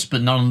thrown at us,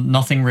 but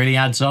nothing really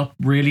adds up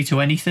really to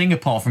anything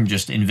apart from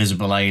just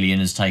invisible alien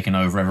has taken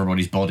over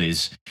everybody's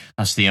bodies.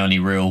 That's the only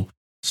real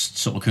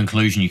sort of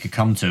conclusion you could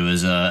come to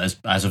as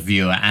a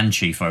viewer and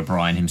Chief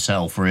O'Brien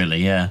himself,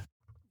 really, yeah.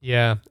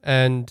 Yeah,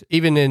 and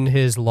even in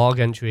his log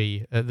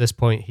entry at this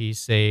point, he's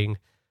saying,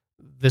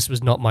 this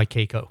was not my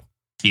Keiko.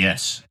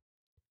 Yes.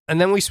 And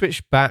then we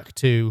switch back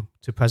to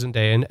present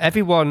day, and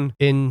everyone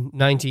in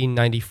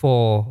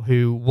 1994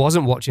 who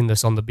wasn't watching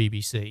this on the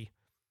BBC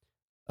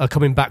are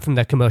coming back from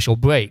their commercial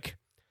break.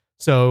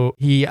 So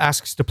he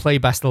asks to play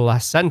back the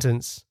last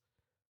sentence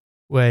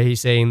where he's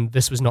saying,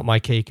 this was not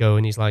my Keiko,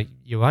 and he's like,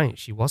 you're right,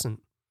 she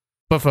wasn't.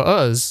 But for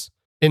us,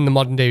 in the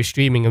modern day of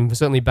streaming, and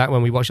certainly back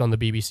when we watched it on the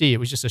BBC, it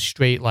was just a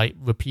straight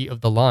repeat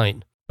of the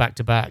line back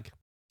to back.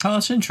 Oh,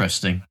 that's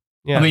interesting.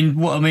 Yeah. I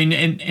mean,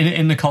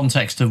 in the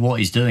context of what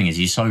he's doing, is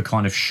he's so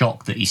kind of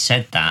shocked that he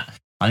said that.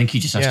 I think he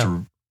just has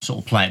to sort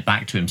of play it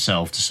back to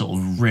himself to sort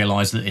of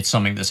realise that it's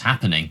something that's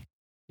happening.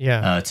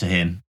 To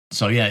him.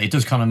 So yeah, it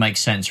does kind of make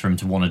sense for him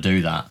to want to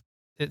do that.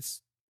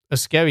 It's a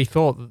scary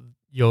thought that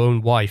your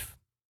own wife,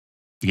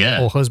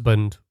 or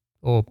husband,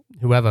 or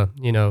whoever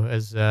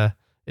is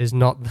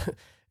not.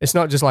 It's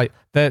not just like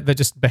they're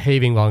just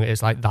behaving wrong.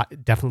 It's like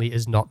that definitely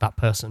is not that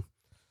person.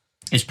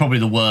 It's probably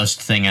the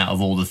worst thing out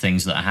of all the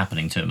things that are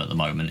happening to him at the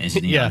moment.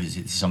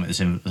 It's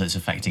something that's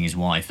affecting his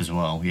wife as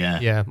well. Yeah.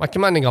 Yeah. My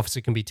commanding officer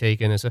can be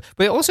taken but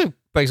it also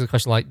begs the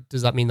question,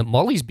 does that mean that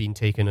Molly's been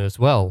taken as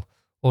well?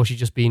 Or she's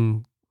just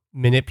been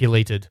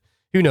manipulated?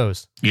 Who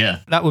knows?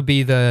 Yeah. That would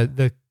be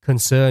the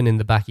concern in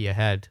the back of your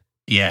head.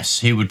 Yes.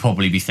 He would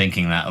probably be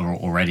thinking that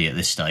already at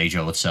this stage,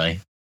 I would say.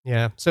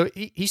 Yeah, so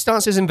he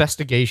starts his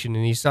investigation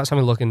and he starts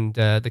having a look, and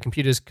the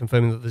computer's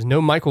confirming that there's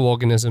no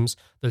microorganisms,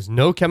 there's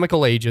no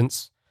chemical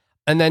agents,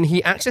 and then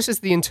he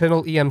accesses the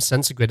internal EM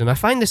sensor grid. And I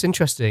find this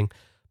interesting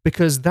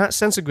because that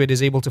sensor grid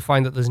is able to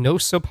find that there's no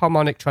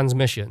subharmonic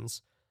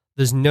transmissions,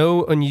 There's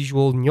no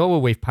unusual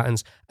neural wave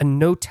patterns and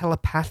no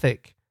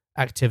telepathic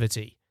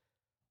activity.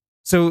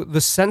 So the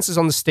sensors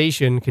on the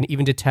station can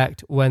even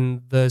detect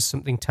when there's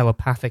something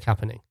telepathic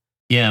happening.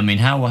 Yeah, I mean,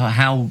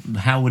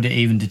 how would it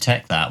even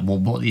detect that? Well,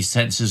 what are these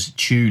sensors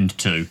tuned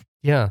to?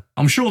 Yeah.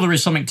 I'm sure there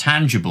is something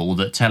tangible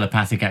that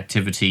telepathic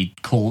activity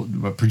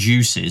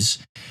produces,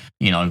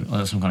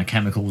 some kind of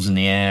chemicals in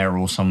the air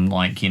or some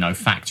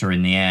factor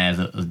in the air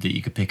that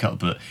you could pick up.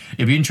 But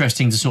it'd be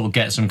interesting to sort of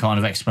get some kind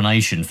of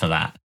explanation for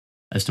that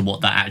as to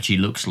what that actually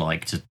looks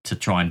like to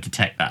try and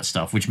detect that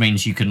stuff, which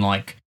means you can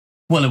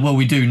well,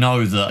 we do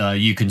know that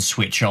you can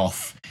switch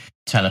off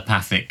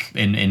telepathic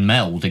in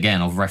Meld.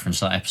 Again, I've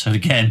referenced that episode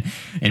again.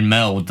 In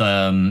Meld,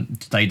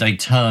 they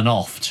turn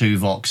off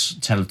Tuvok's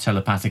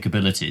telepathic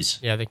abilities.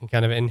 Yeah, they can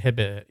kind of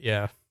inhibit it,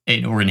 yeah.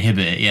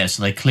 Inhibit it, yeah.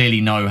 So they clearly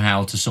know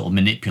how to sort of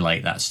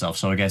manipulate that stuff.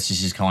 So I guess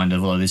this is kind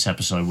of, this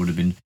episode would have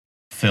been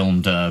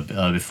filmed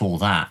before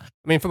that.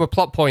 I mean, from a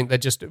plot point, they're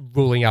just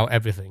ruling out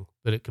everything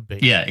that it could be.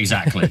 Yeah,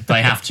 exactly.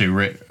 They have to,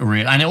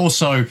 and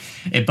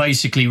it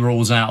basically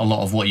rules out a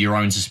lot of what your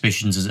own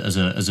suspicions as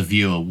a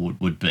viewer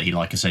would be.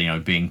 Like I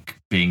said, being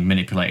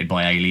manipulated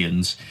by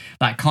aliens,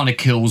 that kind of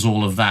kills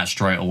all of that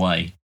straight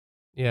away.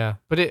 Yeah,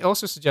 but it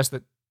also suggests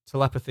that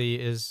telepathy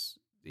is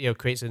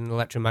creates an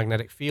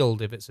electromagnetic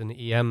field if it's an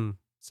EM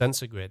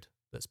sensor grid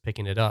that's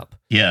picking it up.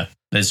 Yeah,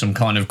 there's some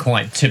kind of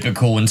quite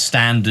typical and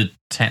standard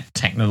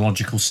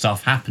technological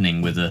stuff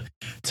happening with a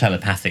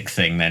telepathic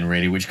thing then,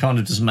 really, which kind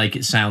of doesn't make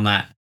it sound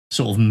that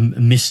sort of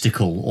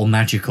mystical or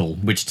magical,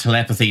 which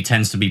telepathy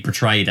tends to be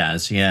portrayed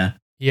as, yeah.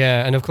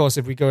 Yeah, and of course,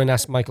 if we go and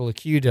ask Michael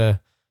Okuda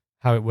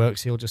how it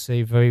works, he'll just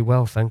say, very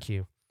well, thank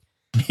you.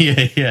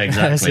 Yeah,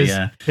 exactly,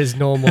 his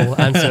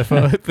normal answer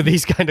for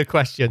these kind of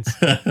questions.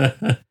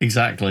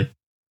 Exactly.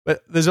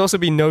 But there's also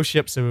been no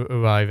ships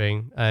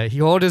arriving. He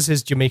orders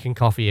his Jamaican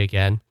coffee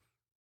again,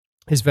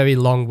 his very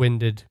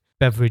long-winded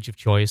beverage of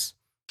choice.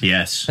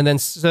 Yes. And then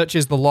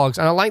searches the logs.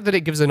 And I like that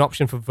it gives an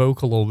option for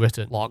vocal or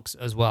written logs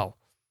as well.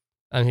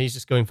 And he's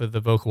just going for the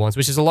vocal ones,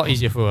 which is a lot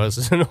easier for us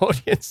as an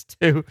audience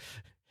too.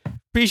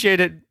 Appreciate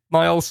it,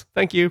 Miles.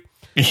 Thank you.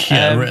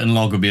 Yeah, written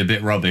log would be a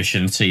bit rubbish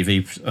in a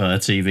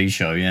TV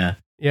show, yeah.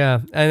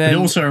 Yeah, and then it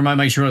also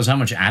makes you realize how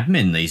much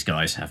admin these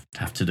guys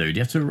have to do. Do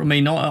you have to? I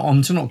mean,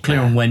 I'm not clear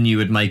on when you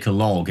would make a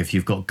log if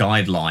you've got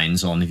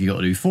guidelines on if you've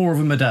got to do 4 of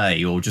them a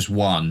day or just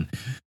 1,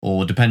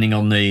 or depending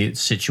on the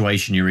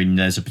situation you're in,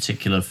 there's a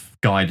particular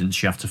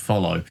guidance you have to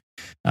follow.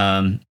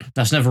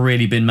 That's never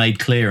really been made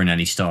clear in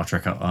any Star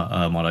Trek.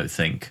 I don't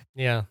think.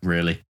 Yeah,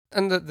 really.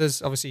 And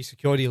there's obviously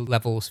security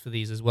levels for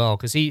these as well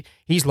because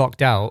he's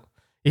locked out.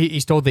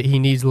 He's told that he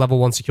needs level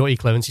 1 security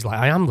clearance. He's like,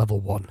 I am level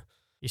 1.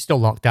 He's still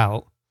locked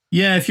out.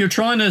 Yeah, if you're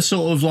trying to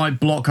sort of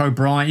block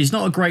O'Brien, he's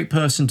not a great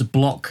person to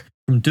block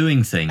from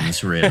doing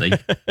things, really,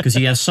 because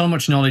he has so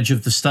much knowledge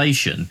of the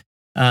station.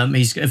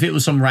 If it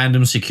was some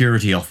random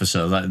security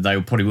officer,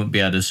 they probably wouldn't be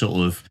able to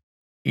sort of,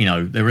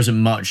 there isn't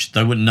much,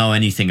 they wouldn't know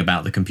anything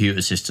about the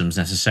computer systems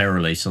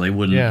necessarily, so they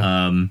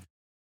wouldn't,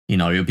 it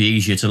would be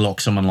easier to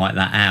lock someone like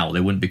that out.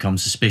 They wouldn't become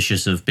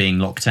suspicious of being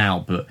locked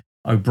out, but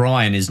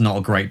O'Brien is not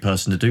a great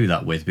person to do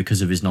that with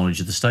because of his knowledge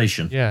of the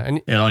station. Yeah,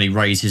 and it'll only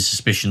raise his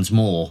suspicions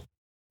more.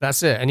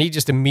 That's it. And he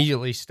just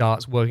immediately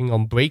starts working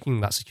on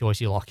breaking that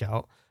security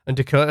lockout. And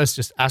DeCurtis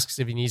just asks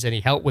if he needs any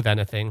help with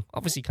anything,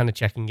 obviously kind of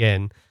checking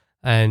in.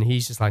 And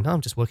he's just like, no,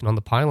 I'm just working on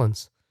the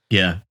pylons.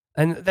 Yeah.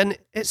 And then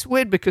it's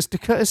weird because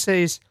DeCurtis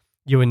says,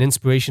 you're an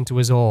inspiration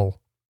to us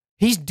all.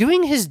 He's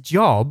doing his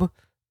job.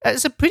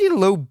 It's a pretty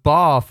low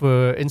bar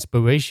for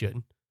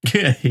inspiration.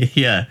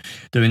 Yeah.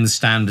 Doing the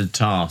standard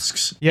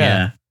tasks.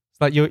 Yeah. It's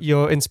like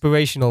you're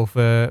inspirational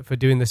for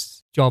doing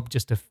this job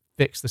just to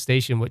fix the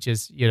station, which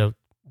is,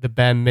 the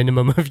bare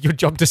minimum of your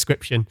job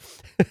description.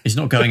 He's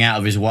not going out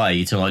of his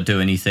way to do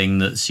anything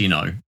that's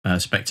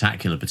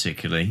spectacular,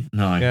 particularly.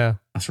 No, yeah,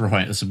 that's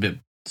right. It's a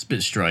bit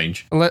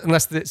strange.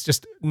 Unless it's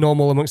just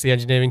normal amongst the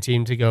engineering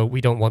team to go,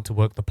 we don't want to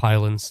work the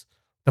pylons.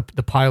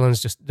 The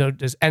pylons just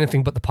there's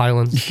anything but the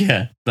pylons.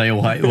 Yeah, they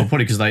all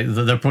probably because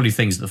they're probably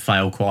things that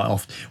fail quite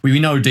often. We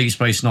know Deep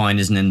Space Nine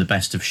isn't in the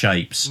best of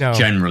shapes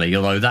generally,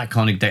 although that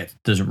kind of depth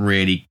doesn't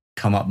really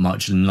come up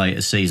much in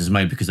later seasons,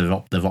 maybe because they've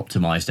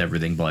optimized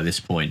everything by this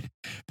point.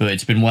 But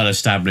it's been well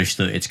established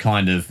that it's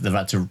kind of they've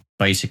had to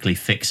basically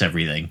fix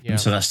everything. Yeah.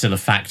 So that's still a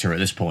factor at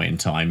this point in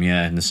time,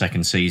 in the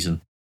second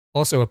season.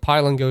 Also, a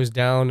pylon goes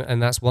down,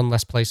 and that's one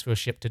less place for a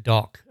ship to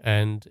dock.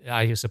 And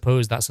I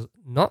suppose that's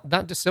not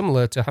that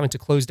dissimilar to having to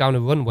close down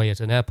a runway at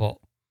an airport.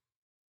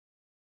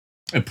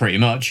 Pretty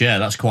much, yeah.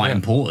 That's quite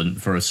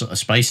important for a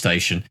space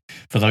station,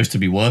 for those to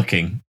be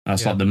working.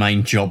 That's like the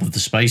main job of the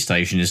space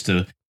station is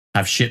to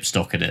have ships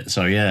dock at it,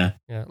 so yeah.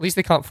 Yeah, at least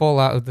they can't fall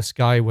out of the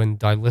sky when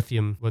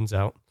dilithium runs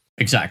out.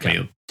 Exactly,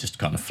 it'll just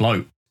kind of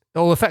float.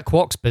 It'll affect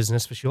Quark's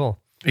business for sure.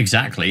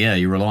 Exactly, yeah.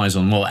 He relies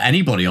on,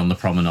 anybody on the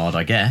promenade,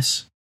 I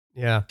guess.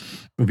 Yeah.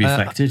 Will be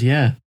affected,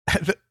 yeah.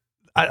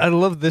 I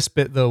love this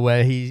bit, though,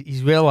 where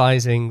he's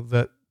realizing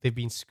that they've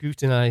been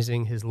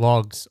scrutinizing his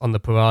logs on the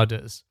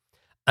Paradas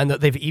and that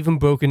they've even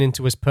broken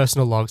into his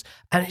personal logs.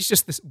 And it's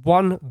just this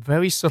one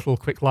very subtle,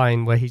 quick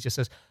line where he just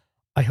says,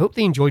 I hope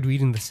they enjoyed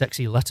reading the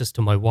sexy letters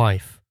to my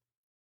wife.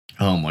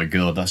 Oh my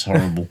god, that's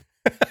horrible.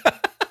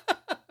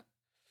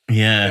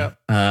 Yeah.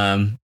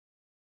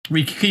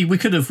 We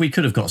could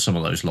have got some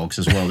of those logs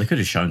as well. They could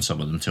have shown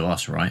some of them to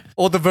us, right?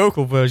 Or the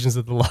vocal versions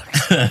of the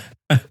logs.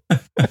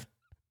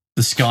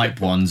 The Skype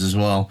ones as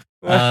well.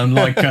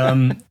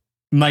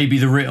 Maybe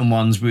the written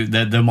ones.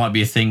 There might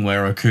be a thing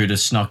where Okuda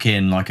snuck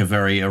in like a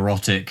very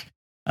erotic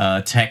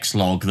text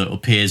log that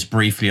appears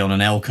briefly on an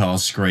LCAR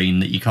screen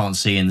that you can't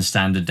see in the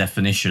standard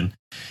definition.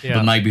 Yeah.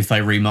 But maybe if they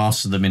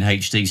remaster them in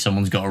HD,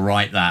 someone's got to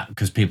write that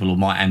because people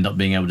might end up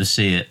being able to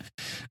see it.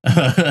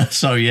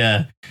 So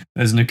yeah,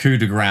 there's an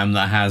Okudagram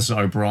that has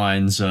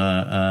O'Brien's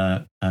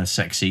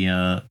sexy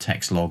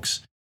text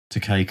logs to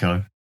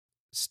Keiko.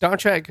 Star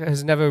Trek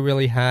has never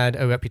really had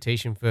a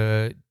reputation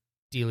for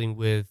dealing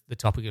with the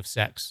topic of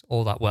sex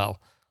all that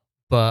well,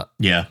 but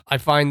yeah, I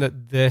find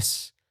that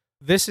this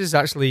is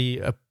actually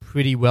a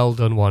pretty well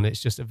done one.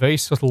 It's just a very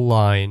subtle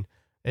line.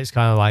 It's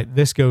kind of like,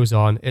 this goes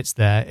on, it's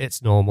there,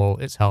 it's normal,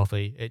 it's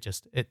healthy,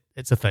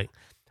 it's a thing.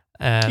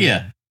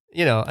 Yeah.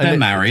 You know, they're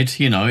married,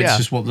 it's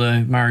just what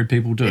the married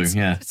people do.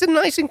 It's a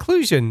nice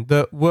inclusion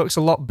that works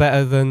a lot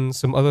better than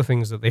some other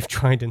things that they've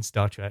tried in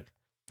Star Trek.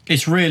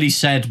 It's really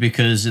said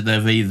because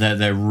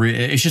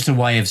it's just a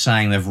way of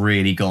saying they've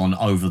really gone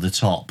over the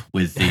top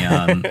with the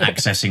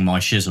accessing my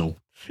shizzle.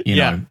 You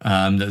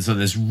know, so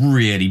there's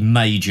really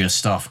major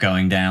stuff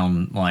going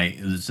down, like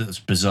that's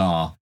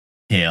bizarre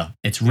here.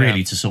 It's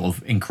really to sort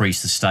of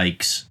increase the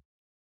stakes,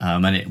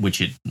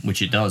 which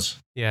it does.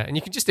 Yeah, and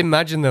you can just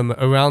imagine them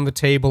around the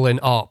table in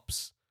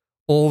ops,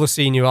 all the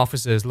senior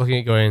officers looking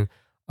at going,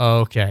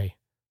 okay,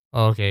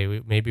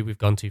 maybe we've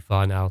gone too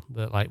far now.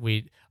 That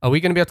are we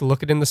going to be able to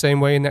look at him the same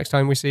way next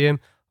time we see him?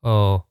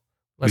 Oh,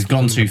 we've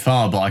gone too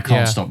far, but I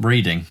can't stop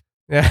reading.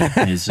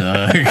 Yeah, is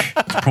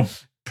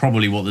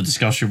probably what the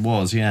discussion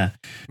was. Yeah,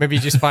 maybe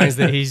he just finds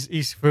that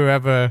he's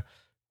forever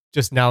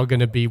just now going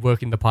to be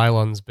working the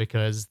pylons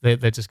because they're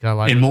just kind of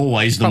like, in more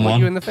ways than one. Can't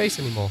look you in the face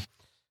anymore.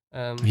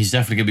 He's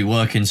definitely going to be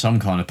working some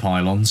kind of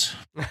pylons.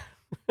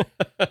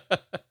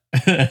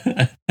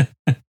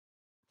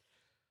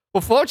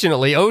 Well,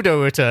 fortunately,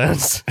 Odo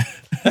returns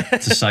to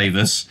save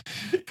us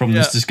from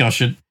this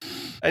discussion.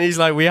 And he's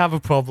like, we have a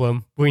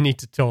problem. We need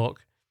to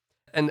talk.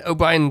 And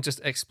O'Brien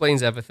just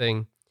explains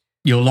everything.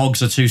 Your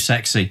logs are too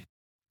sexy.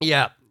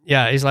 Yeah.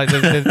 He's like,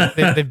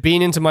 they've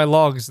been into my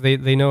logs.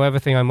 They know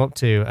everything I'm up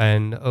to.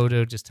 And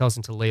Odo just tells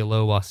him to lay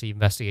low whilst he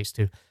investigates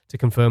to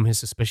confirm his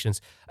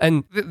suspicions.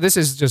 And this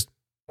is just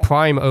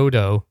prime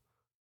Odo.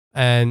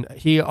 And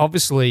he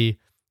obviously,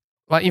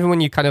 like, even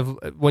when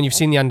you've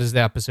seen the Anders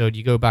Day episode,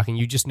 you go back and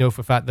you just know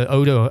for a fact that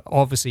Odo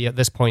obviously at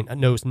this point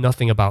knows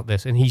nothing about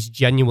this, and he's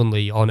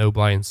genuinely on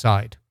O'Brien's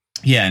side.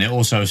 Yeah, and it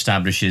also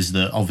establishes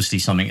that obviously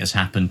something has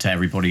happened to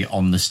everybody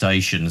on the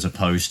station as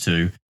opposed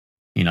to,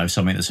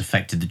 something that's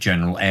affected the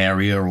general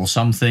area or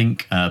something.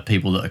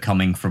 People that are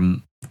coming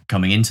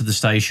into the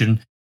station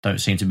don't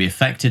seem to be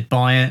affected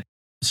by it.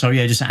 So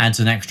yeah, it just adds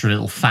an extra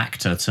little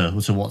factor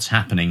to what's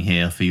happening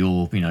here for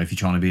your, if you're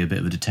trying to be a bit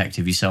of a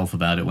detective yourself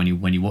about it when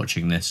you're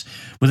watching this,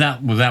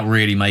 without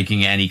really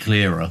making it any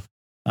clearer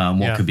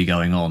what could be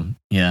going on.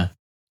 Yeah.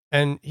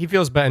 And he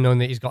feels better knowing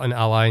that he's got an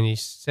ally, and he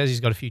says he's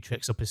got a few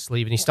tricks up his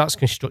sleeve, and he starts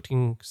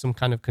constructing some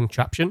kind of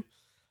contraption.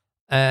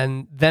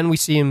 And then we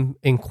see him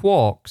in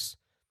Quark's,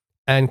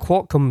 and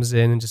Quark comes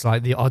in and just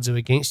like, the odds are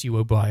against you,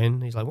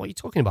 O'Brien. He's like, what are you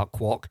talking about,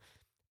 Quark?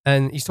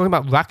 And he's talking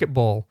about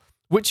racquetball,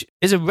 which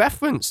is a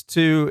reference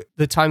to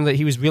the time that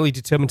he was really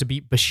determined to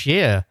beat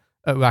Bashir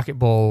at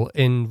racquetball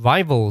in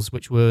Rivals,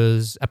 which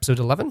was episode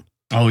 11.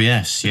 Oh,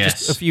 yes.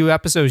 Just a few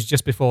episodes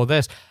just before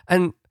this.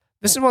 And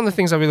this is one of the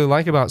things I really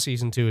like about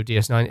season 2 of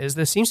DS9 is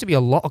there seems to be a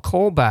lot of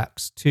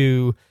callbacks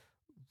to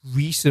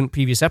recent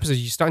previous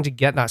episodes. You're starting to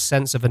get that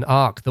sense of an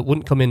arc that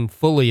wouldn't come in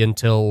fully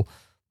until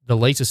the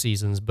later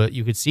seasons, but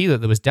you could see that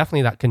there was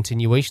definitely that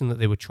continuation that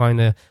they were trying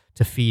to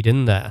feed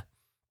in there.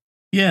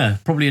 Yeah,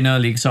 probably an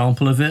early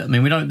example of it. I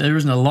mean, there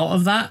isn't a lot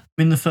of that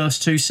in the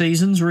first 2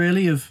 seasons,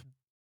 really.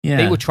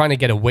 They were trying to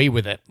get away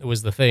with it. It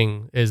was the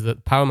thing, is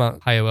that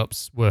Paramount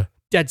higher-ups were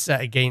dead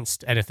set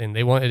against anything.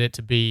 They wanted it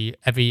to be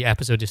every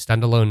episode is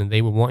standalone, and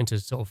they were wanting to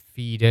sort of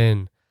feed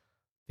in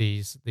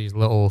these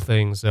little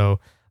things. So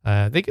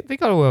they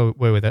got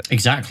away with it.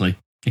 Exactly.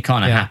 It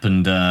kind of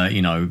happened,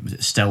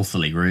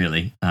 stealthily,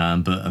 really,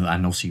 and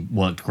obviously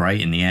worked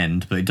great in the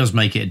end. But it does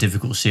make it a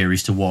difficult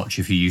series to watch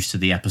if you're used to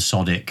the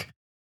episodic,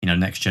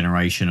 Next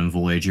Generation and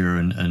Voyager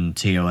and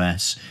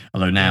TOS.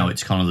 Although now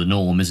it's kind of the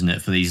norm, isn't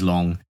it, for these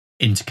long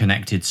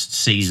interconnected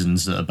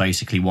seasons that are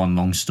basically one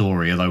long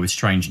story. Although with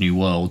Strange New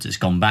Worlds, it's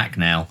gone back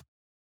now,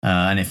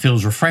 and it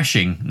feels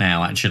refreshing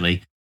now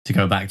actually to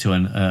go back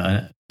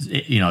to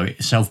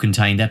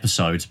self-contained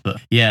episodes. But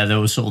yeah, there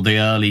was sort of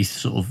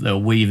they were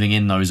weaving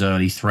in those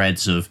early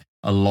threads of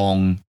a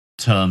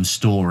long-term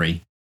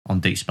story on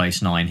Deep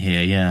Space Nine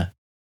here.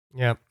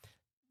 Yeah.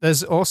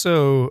 There's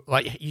also,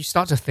 like, you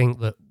start to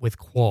think that with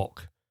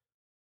Quark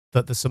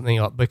that there's something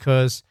up,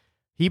 because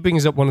he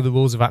brings up one of the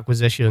rules of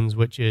acquisitions,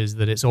 which is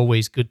that it's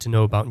always good to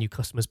know about new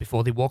customers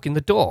before they walk in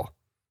the door.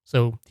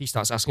 So he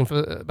starts asking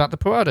about the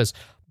Paradas.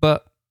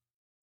 But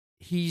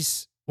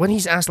when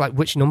he's asked, like,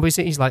 which number is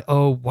it, he's like,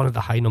 oh, one of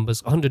the high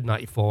numbers,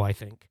 194, I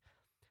think.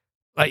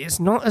 Like, it's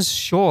not as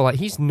sure. Like,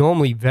 he's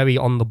normally very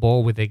on the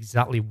ball with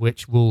exactly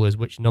which rule is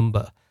which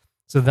number.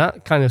 So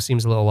that kind of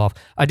seems a little off.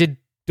 I did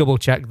double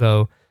check,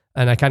 though,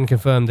 and I can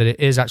confirm that it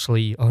is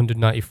actually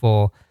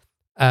 194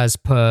 as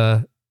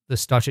per the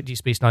Star Trek Deep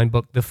Space Nine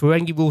book, The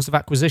Ferengi Rules of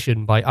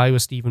Acquisition by Ira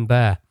Stephen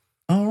Bear.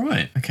 Oh,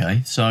 right.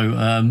 Okay. So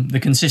the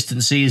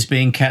consistency is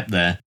being kept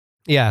there.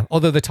 Yeah,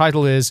 although the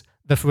title is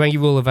The Ferengi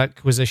Rule of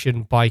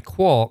Acquisition by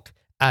Quark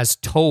as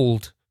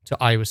told to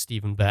Ira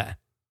Stephen Bear.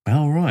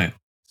 Oh, right.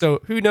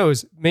 So who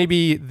knows?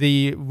 Maybe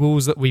the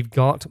rules that we've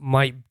got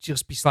might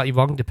just be slightly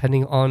wrong,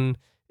 depending on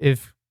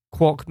if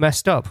Quark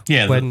messed up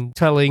when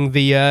telling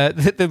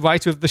the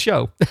writer of the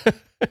show.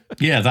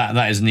 Yeah,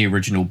 that isn't the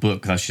original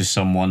book. That's just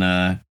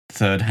someone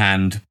third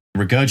hand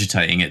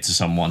regurgitating it to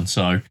someone.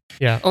 So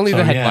yeah, only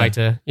the head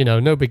writer.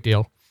 No big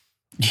deal.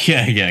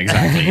 Yeah,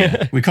 exactly.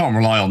 Yeah. We can't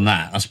rely on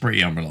that. That's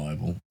pretty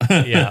unreliable.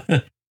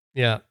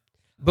 Yeah.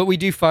 But we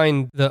do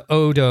find that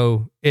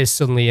Odo is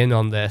suddenly in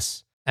on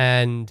this.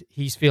 And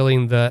he's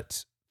feeling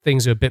that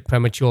things are a bit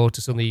premature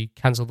to suddenly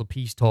cancel the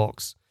peace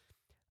talks.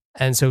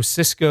 And so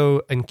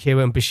Sisko and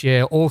Kira and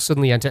Bashir all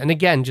suddenly enter. And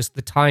again, just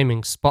the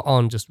timing, spot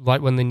on, just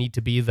right when they need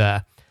to be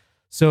there.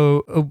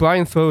 So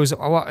O'Brien throws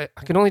what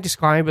I can only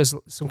describe as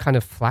some kind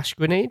of flash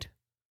grenade,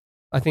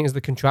 I think is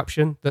the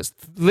contraption. That's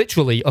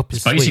literally up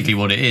his sleeve. It's basically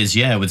what it is,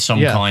 with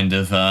some kind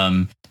of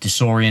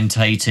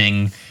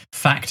disorientating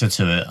factor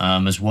to it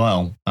as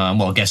well.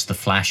 Well, I guess the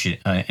flash in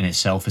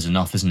itself is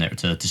enough, isn't it,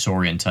 to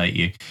disorientate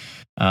you?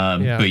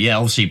 But yeah,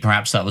 obviously,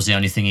 perhaps that was the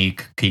only thing he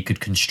could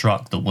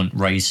construct that wouldn't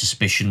raise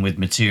suspicion with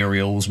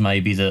materials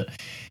maybe that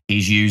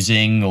he's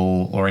using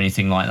or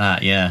anything like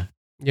that, yeah.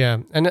 Yeah,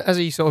 and as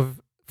he sort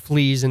of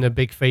flees in a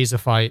big phaser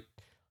fight,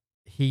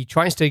 he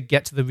tries to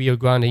get to the Rio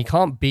Grande. He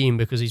can't beam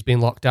because he's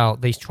been locked out.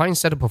 They try and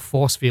set up a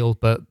force field,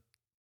 but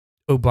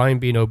O'Brien,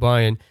 being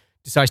O'Brien,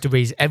 decides to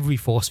raise every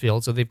force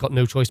field, so they've got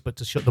no choice but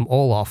to shut them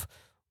all off.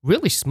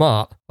 Really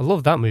smart. I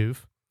love that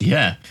move.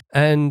 Yeah.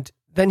 And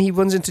then he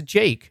runs into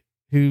Jake,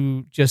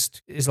 who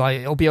just is like,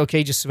 it'll be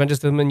okay, just surrender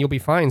to them and you'll be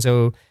fine.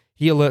 So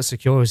he alerts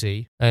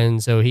security,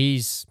 and so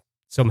he's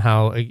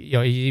somehow,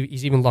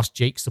 he's even lost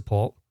Jake's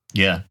support.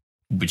 Yeah.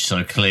 Which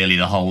so clearly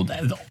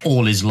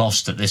all is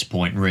lost at this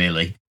point,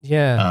 really.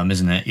 Yeah.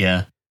 Isn't it?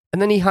 Yeah. And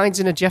then he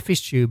hides in a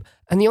Jeffries tube.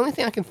 And the only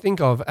thing I can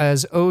think of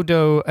as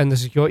Odo and the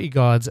security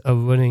guards are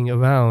running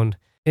around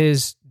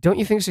is, don't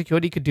you think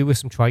security could do with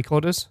some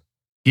tricorders?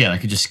 Yeah, they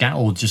could just scan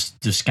or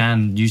just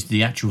scan, use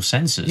the actual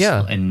sensors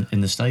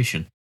in the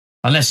station.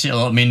 Unless,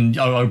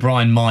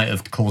 O'Brien might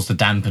have caused a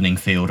dampening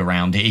field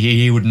around it.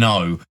 He would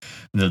know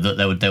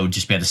that they would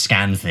just be able to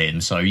scan for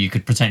him. So you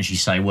could potentially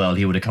say, well,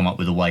 he would have come up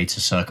with a way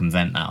to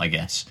circumvent that, I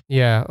guess.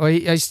 Yeah, well,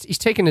 he's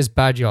taken his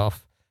badge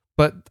off.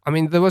 But,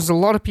 there was a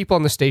lot of people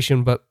on the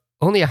station, but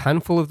only a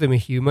handful of them are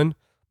human.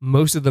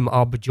 Most of them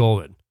are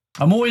Bajoran.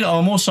 I'm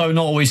also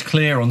not always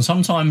clear on,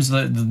 sometimes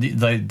they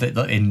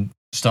in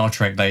Star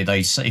Trek,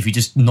 they say if you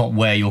just not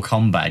wear your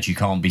comm badge, you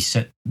can't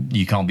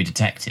be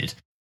detected.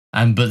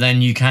 But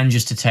then you can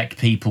just detect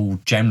people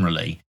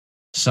generally.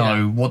 So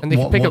and they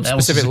can pick up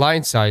specific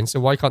line signs. So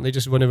why can't they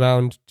just run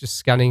around just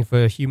scanning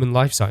for human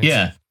life signs?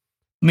 Yeah,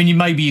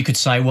 maybe you could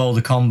say, well,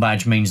 the comm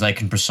badge means they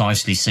can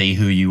precisely see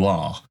who you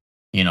are.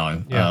 Or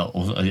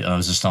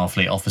as a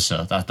Starfleet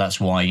officer. That's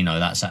why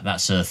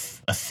that's a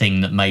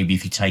thing that maybe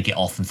if you take it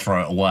off and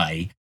throw it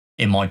away,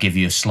 it might give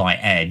you a slight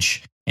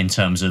edge in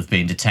terms of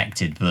being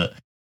detected. But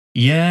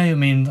yeah,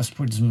 that's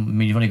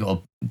probably you've only got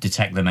to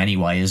detect them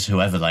anyway as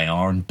whoever they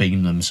are and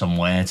beam them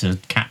somewhere to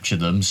capture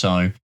them.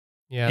 So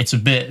it's a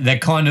bit, they're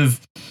kind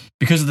of,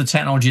 because of the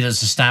technology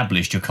that's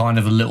established, you're kind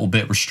of a little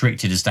bit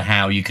restricted as to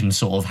how you can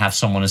sort of have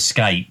someone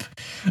escape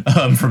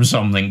from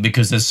something,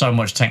 because there's so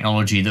much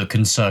technology that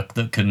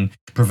can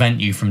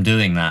prevent you from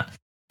doing that.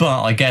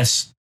 But I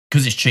guess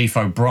because it's Chief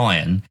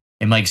O'Brien,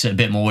 it makes it a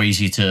bit more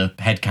easy to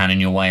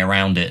headcanon your way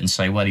around it and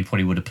say, well, he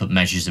probably would have put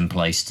measures in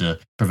place to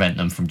prevent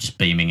them from just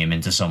beaming him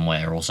into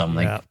somewhere or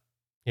something.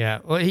 Yeah.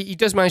 Well, he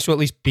does manage to at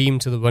least beam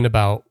to the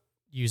runabout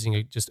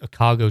using just a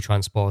cargo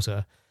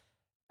transporter.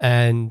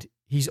 And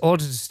he's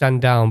ordered to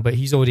stand down, but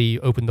he's already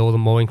opened all the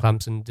mooring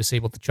clamps and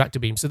disabled the tractor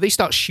beam. So they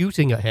start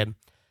shooting at him.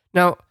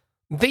 Now,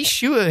 they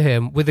shoot at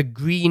him with a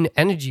green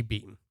energy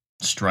beam.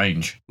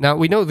 Strange. Now,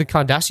 we know the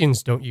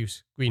Cardassians don't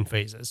use green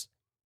phasers.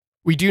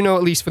 We do know,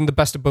 at least from the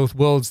Best of Both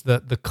Worlds,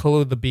 that the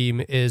color of the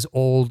beam is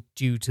all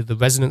due to the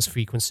resonance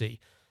frequency.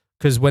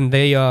 Because when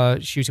they are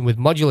shooting with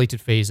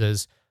modulated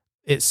phasers,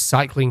 it's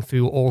cycling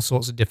through all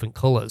sorts of different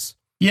colors.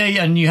 Yeah,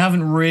 and you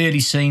haven't really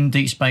seen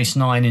Deep Space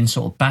Nine in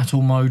sort of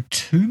battle mode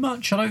too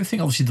much, I don't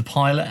think. Obviously, the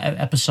pilot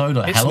episode,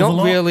 hell of a lot. It's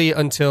not really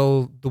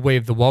until The Way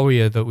of the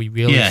Warrior that we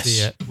really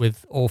see it,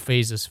 with all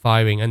phasers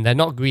firing, and they're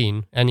not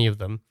green, any of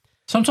them.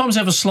 Sometimes they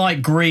have a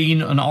slight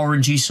green and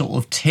orangey sort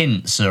of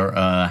tints or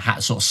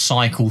sort of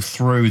cycle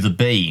through the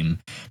beam.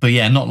 But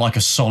yeah, not like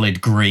a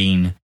solid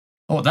green.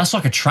 Oh, that's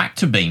like a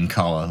tractor beam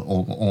color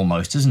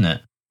almost, isn't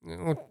it?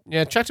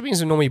 Yeah, tractor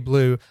beams are normally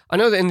blue. I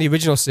know that in the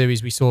original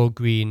series we saw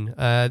green.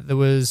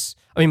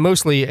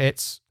 Mostly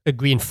it's a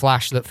green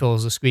flash that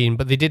fills the screen,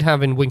 but they did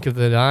have in Wink of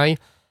the Eye,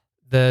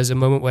 there's a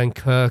moment when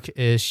Kirk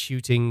is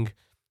shooting,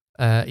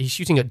 he's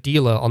shooting at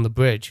Dealer on the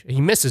bridge.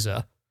 He misses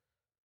her,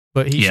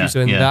 but he shoots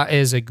her, and that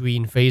is a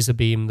green phaser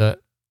beam that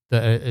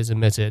is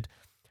emitted.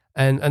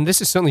 And this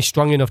is certainly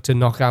strong enough to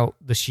knock out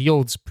the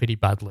shields pretty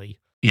badly.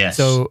 Yes.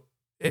 So,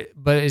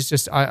 but it's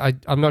just,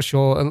 I'm not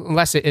sure,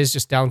 unless it is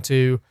just down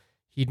to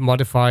he'd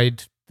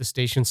modified the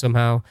station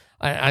somehow.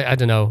 I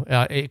don't know.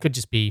 It could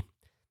just be,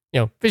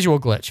 visual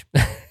glitch.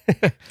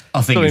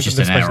 I think it's just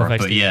an error,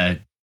 but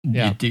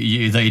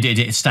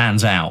it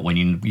stands out when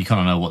you kind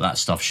of know what that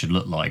stuff should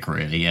look like,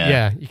 really.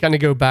 Yeah, you kind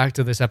of go back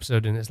to this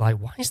episode and it's like,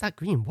 why is that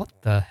green? What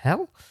the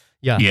hell?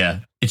 Yeah,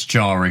 it's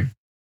jarring.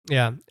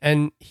 Yeah,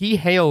 and he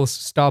hails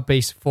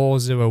Starbase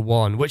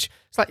 401, which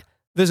it's like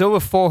there's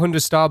over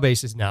 400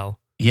 starbases now.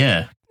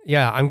 Yeah.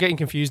 Yeah, I'm getting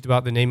confused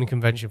about the naming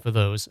convention for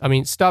those. I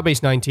mean,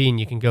 Starbase 19,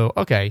 you can go,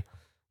 okay,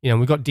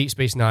 we've got Deep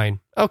Space Nine.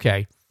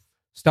 Okay.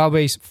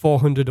 Starbase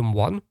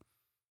 401.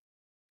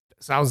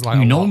 Sounds like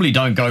you normally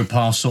don't go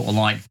past sort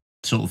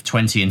of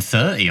 20 and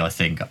 30, I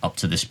think, up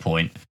to this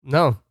point.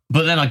 No.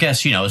 But then I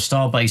guess, a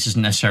starbase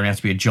doesn't necessarily have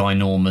to be a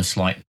ginormous,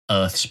 like,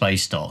 Earth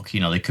space dock.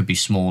 They could be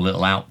small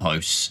little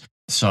outposts.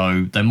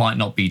 So it might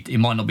not be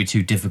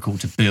too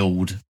difficult to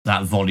build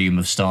that volume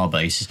of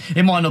starbases.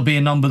 It might not be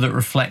a number that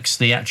reflects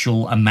the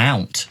actual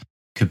amount.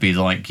 Could be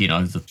like,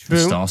 the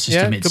star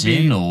system it's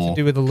in, or to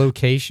do with the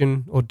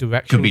location or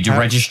direction. Could be the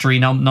registry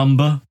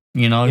number,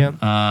 Yeah.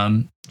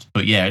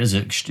 But yeah, it is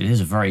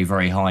a very,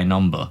 very high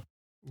number.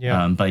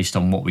 Yeah. Based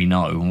on what we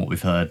know and what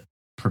we've heard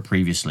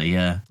previously.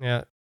 Yeah.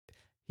 Yeah.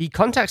 He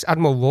contacts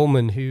Admiral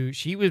Rollman, who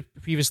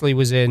previously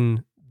was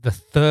in the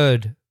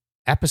 3rd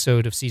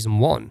episode of season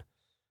 1.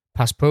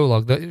 Past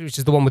prologue, which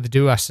is the one with the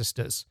Duras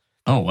sisters.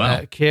 Oh,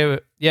 wow.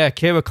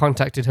 Kira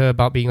contacted her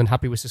about being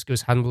unhappy with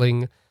Sisko's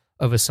handling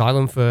of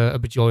asylum for a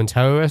Bajoran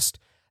terrorist.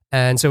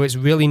 And so it's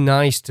really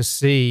nice to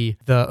see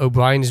that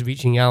O'Brien is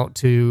reaching out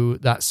to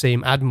that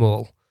same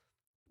admiral,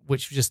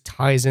 which just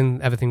ties in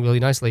everything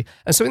really nicely.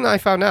 And something that I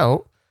found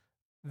out,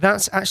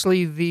 that's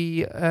actually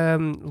the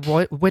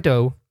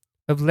widow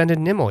of Leonard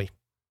Nimoy.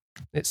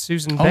 It's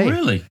Susan Bay. Oh,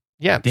 really?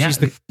 Yeah.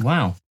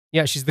 Wow.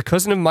 Yeah, she's the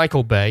cousin of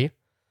Michael Bay.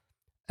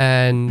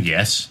 And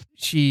yes,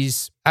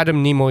 she's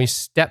Adam Nimoy's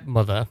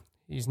stepmother.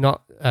 She's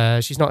not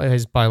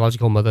his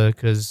biological mother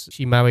because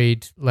she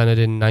married Leonard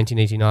in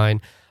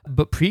 1989.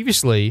 But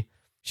previously,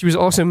 she was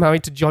also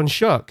married to John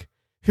Schuck,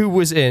 who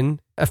was in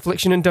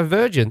Affliction and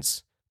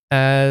Divergence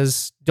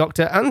as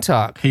Dr.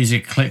 Antark. He's a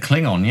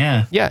Klingon,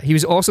 yeah. Yeah, he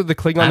was also the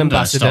Klingon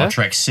ambassador. Star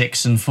Trek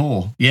 6 and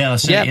 4. Yeah,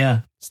 that's it,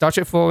 yeah. Star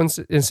Trek 4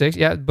 and 6,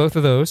 yeah, both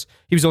of those.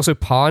 He was also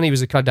Pan. He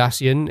was a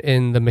Cardassian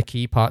in the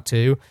McKee Part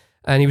 2.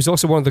 And he was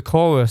also one of the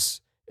chorus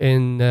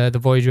in the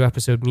Voyager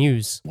episode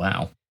Muse.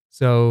 Wow.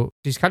 So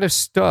he's kind of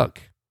stuck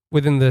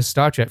within the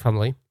Star Trek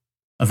family.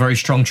 A very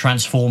strong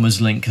Transformers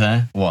link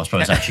there. Well, I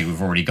suppose actually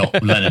we've already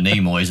got Leonard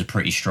Nimoy is a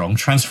pretty strong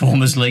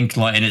Transformers link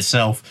like in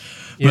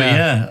itself. But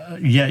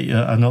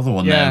yeah, another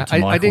one there to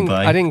Michael Bay.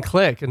 I didn't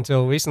click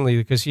until recently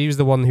because he was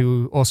the one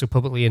who also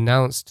publicly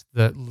announced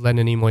that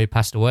Leonard Nimoy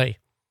passed away.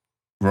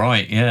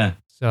 Right, yeah.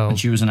 So, and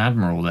she was an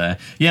admiral there.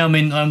 Yeah, I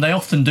mean, they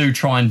often do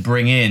try and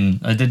bring in.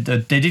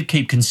 They did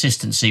keep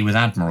consistency with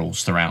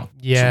admirals throughout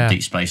sort of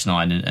Deep Space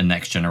Nine and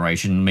Next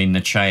Generation. I mean,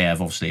 Nechayev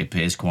obviously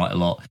appears quite a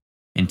lot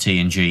in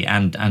TNG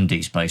and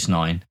Deep Space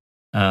Nine.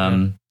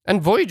 And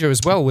Voyager as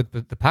well with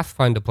the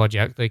Pathfinder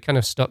project. They kind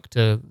of stuck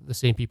to the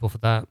same people for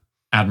that.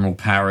 Admiral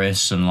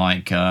Paris and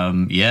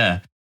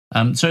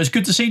so it's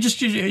good to see.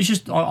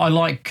 I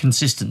like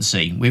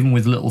consistency, even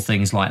with little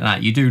things like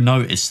that. You do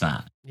notice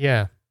that.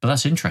 Yeah. But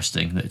that's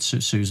interesting that it's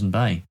Susan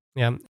Bay.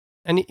 Yeah.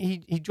 And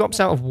he drops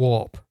out of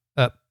warp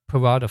at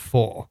Parada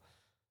 4,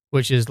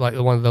 which is like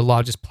one of the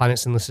largest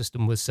planets in the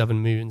system with 7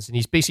 moons. And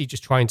he's basically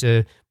just trying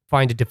to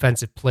find a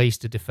defensive place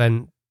to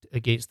defend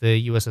against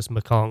the USS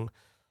Mekong.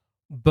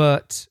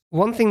 But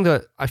one thing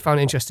that I found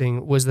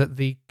interesting was that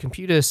the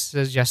computer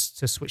suggests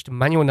to switch to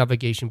manual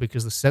navigation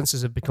because the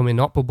sensors have become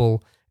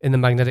inoperable in the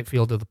magnetic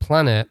field of the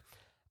planet.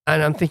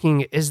 And I'm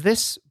thinking, is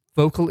this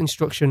vocal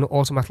instruction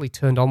automatically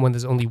turned on when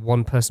there's only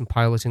one person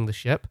piloting the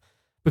ship?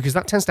 Because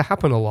that tends to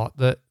happen a lot,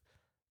 that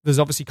there's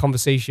obviously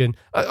conversation,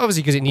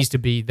 obviously because it needs to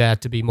be there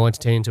to be more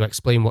entertaining to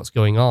explain what's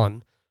going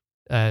on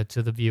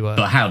to the viewer.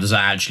 But how does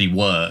that actually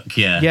work?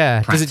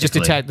 Yeah. Does it just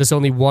detect there's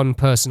only one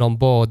person on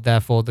board,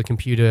 therefore the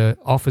computer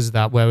offers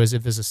that, whereas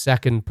if there's a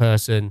second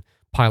person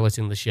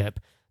piloting the ship,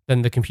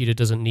 then the computer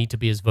doesn't need to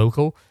be as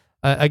vocal?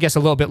 I guess a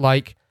little bit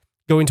like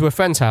going to a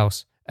friend's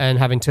house and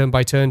having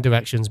turn-by-turn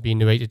directions being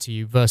narrated to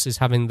you versus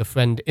having the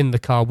friend in the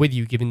car with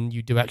you giving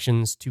you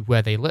directions to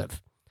where they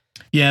live.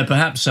 Yeah,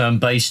 perhaps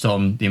based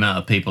on the amount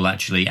of people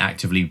actually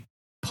actively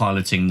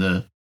piloting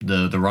the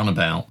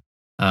runabout,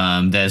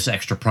 there's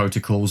extra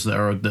protocols that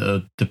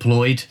are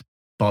deployed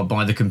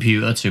by the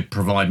computer to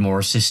provide more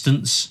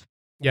assistance.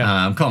 Yeah.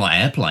 Kind of like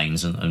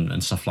airplanes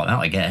and stuff like that,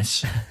 I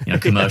guess.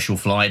 Commercial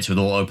flights with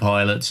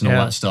autopilots and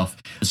all that stuff.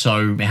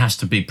 So it has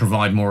to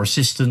provide more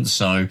assistance.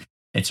 So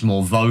it's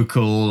more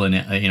vocal, and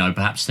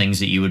perhaps things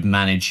that you would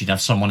manage, you'd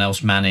have someone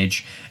else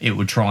manage. It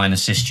would try and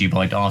assist you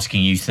by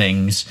asking you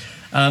things.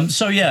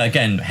 So yeah,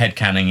 again,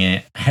 headcanoning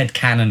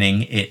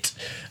it.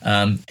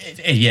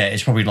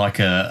 It's probably like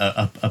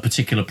a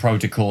particular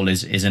protocol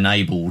is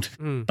enabled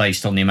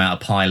based on the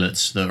amount of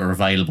pilots that are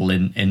available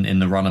in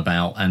the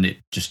runabout, and it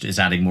just is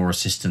adding more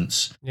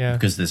assistance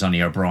because there's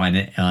only O'Brien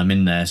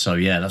in there. So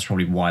yeah, that's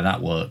probably why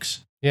that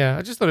works. Yeah,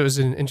 I just thought it was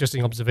an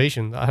interesting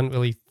observation that I hadn't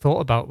really thought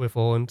about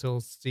before until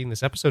seeing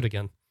this episode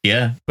again.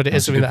 Yeah, but it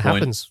is something that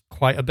happens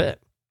quite a bit.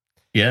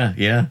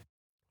 Yeah.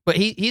 But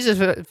he's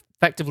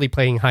effectively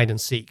playing hide and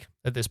seek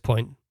at this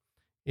point.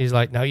 He's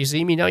like, now you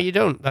see me, now you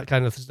don't, that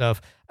kind of stuff.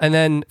 And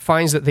then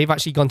finds that they've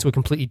actually gone to a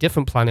completely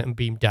different planet and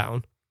beamed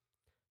down.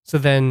 So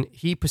then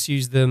he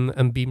pursues them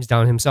and beams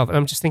down himself. And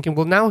I'm just thinking,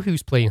 well, now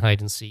who's playing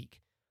hide and seek?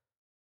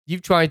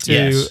 You've tried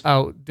to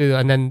outdo,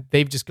 and then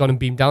they've just gone and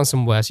beamed down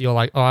somewhere. So you're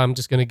like, oh, I'm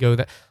just going to go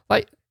there.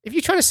 Like, if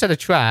you're trying to set a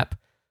trap,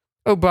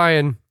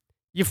 O'Brien,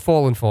 you've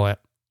fallen for it.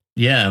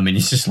 Yeah, I mean,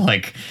 it's just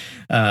like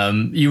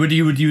you would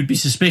be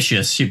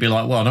suspicious. You'd be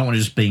like, well, I don't want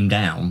to just beam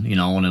down.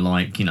 I want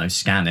to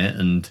scan it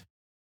and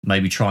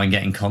maybe try and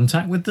get in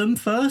contact with them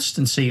first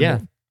and see. Yeah.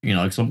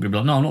 What, some people are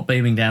like, no, I'm not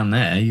beaming down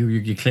there.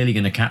 You're clearly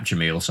going to capture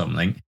me or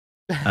something.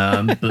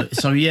 But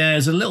so yeah,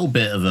 there's a little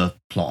bit of a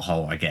plot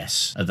hole, I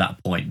guess, at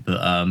that point.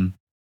 But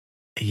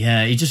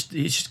yeah, it's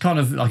just kind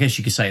of, I guess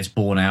you could say it's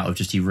born out of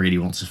just he really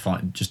wants to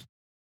fight. Just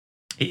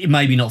it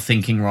maybe not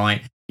thinking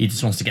right. He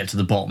just wants to get to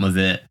the bottom of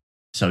it.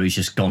 So he's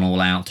just gone all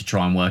out to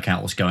try and work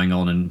out what's going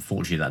on, and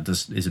fortunately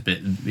is a bit.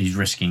 He's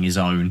risking his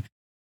own,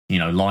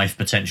 life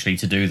potentially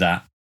to do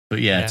that. But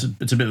yeah.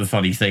 It's a bit of a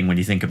funny thing when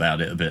you think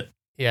about it a bit.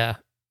 Yeah.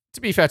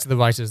 To be fair to the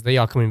writers, they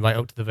are coming right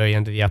up to the very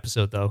end of the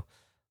episode though,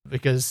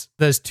 because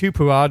there's two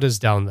Paradas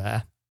down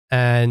there,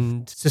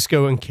 and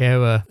Sisko and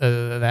Kira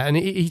are there, and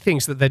he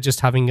thinks that they're just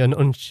having an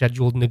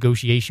unscheduled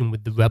negotiation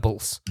with the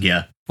rebels.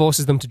 Yeah,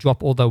 forces them to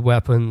drop all their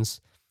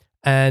weapons.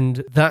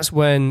 And that's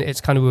when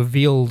it's kind of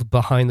revealed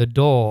behind the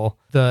door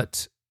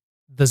that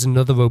there's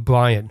another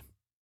O'Brien.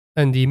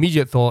 And the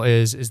immediate thought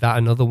is that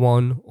another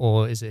one?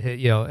 Or is it,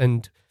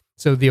 and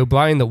so the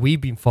O'Brien that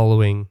we've been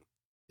following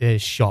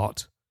is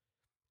shot.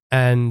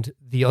 And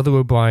the other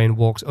O'Brien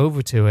walks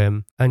over to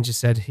him and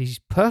just said, he's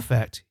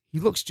perfect. He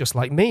looks just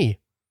like me.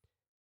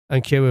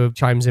 And Kira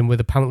chimes in with,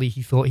 apparently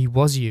he thought he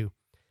was you.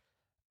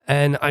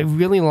 And I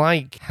really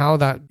like how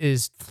that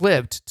is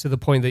flipped to the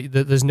point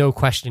that there's no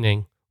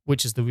questioning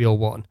which is the real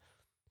one.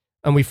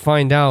 And we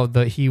find out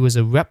that he was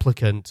a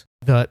replicant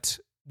that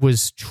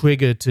was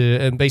triggered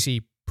and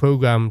basically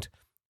programmed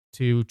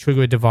to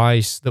trigger a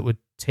device that would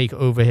take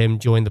over him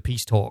during the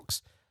peace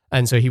talks.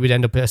 And so he would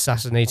end up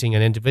assassinating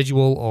an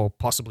individual or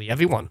possibly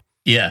everyone.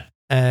 Yeah.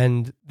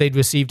 And they'd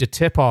received a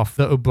tip-off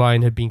that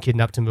O'Brien had been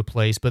kidnapped and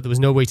replaced, but there was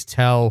no way to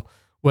tell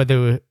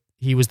whether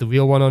he was the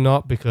real one or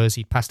not because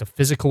he'd passed a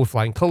physical with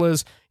flying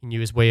colors. He knew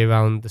his way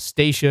around the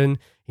station.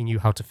 He knew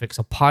how to fix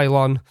a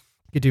pylon.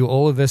 Could do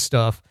all of this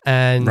stuff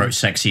and wrote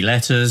sexy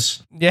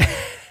letters. Yeah.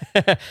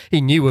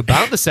 He knew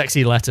about the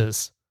sexy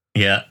letters.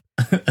 Yeah.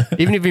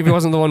 Even if he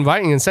wasn't the one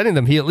writing and sending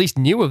them, he at least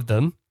knew of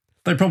them.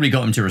 They probably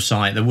got him to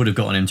recite. They would have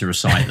gotten him to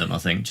recite them, I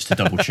think, just to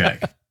double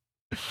check.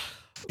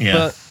 Yeah.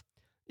 But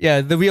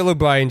yeah, the real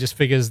O'Brien just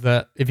figures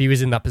that if he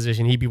was in that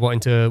position, he'd be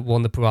wanting to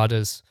warn the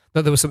Paradas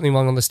that there was something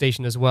wrong on the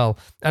station as well.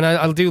 And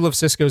I do love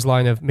Sisko's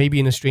line of, maybe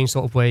in a strange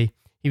sort of way,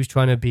 he was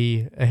trying to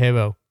be a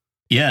hero.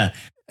 Yeah.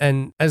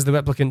 And as the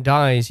replicant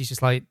dies, he's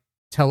just like,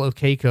 tell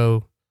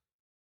Okeiko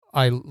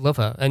I love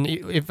her. And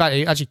in fact,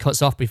 it actually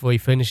cuts off before he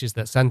finishes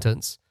that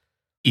sentence.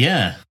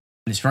 Yeah.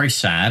 It's very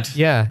sad.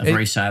 Yeah. A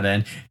very sad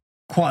end.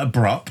 Quite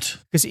abrupt.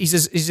 Because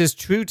he's as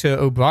true to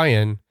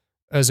O'Brien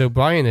as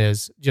O'Brien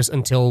is, just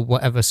until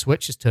whatever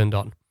switch is turned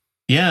on.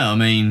 Yeah, I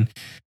mean,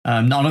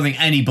 I don't think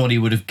anybody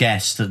would have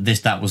guessed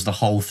that was the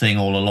whole thing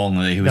all along,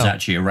 that he was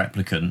actually a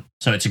replicant.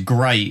 So it's a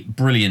great,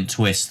 brilliant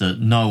twist that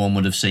no one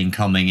would have seen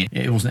coming.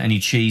 It wasn't any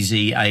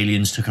cheesy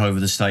aliens took over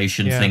the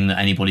station thing that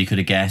anybody could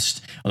have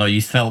guessed, although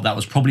you felt that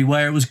was probably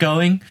where it was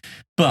going.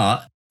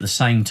 But at the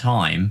same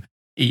time,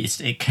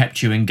 it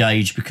kept you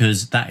engaged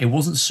because it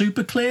wasn't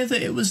super clear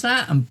that it was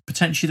that, and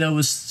potentially there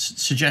was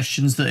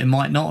suggestions that it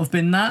might not have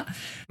been that.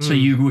 So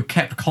you were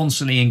kept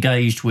constantly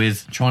engaged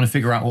with trying to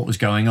figure out what was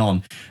going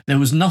on. There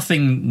was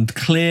nothing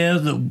clear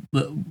that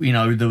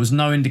there was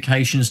no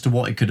indications to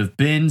what it could have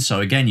been. So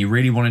again, you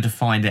really wanted to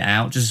find it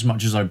out just as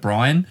much as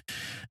O'Brien.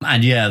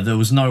 And yeah, there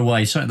was no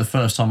way. Certainly the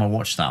first time I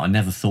watched that, I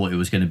never thought it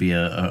was going to be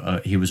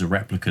he was a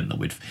replicant that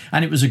would.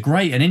 And it was a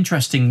great and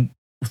interesting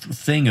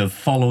thing of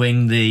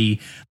following the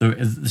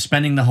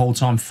spending the whole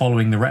time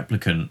following the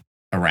replicant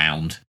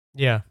around.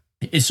 Yeah.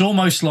 It's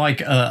almost like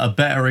a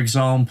better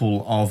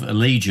example of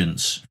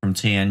Allegiance from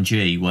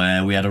TNG,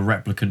 where we had a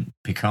replicant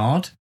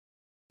Picard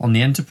on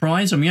the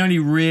Enterprise, and we only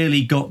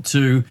really got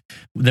to,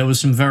 there was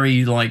some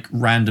very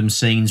random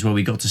scenes where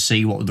we got to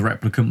see what the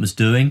replicant was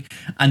doing,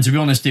 and to be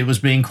honest, it was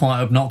being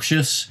quite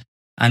obnoxious.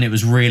 and it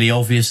was really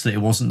obvious that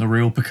it wasn't the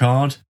real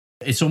Picard.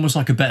 It's almost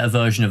like a better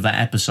version of that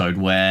episode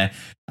where,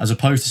 as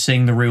opposed to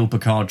seeing the real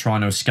Picard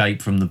trying to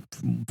escape from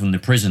the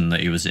prison that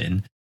he was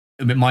in,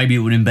 maybe it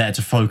would have been better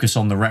to focus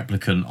on the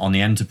replicant on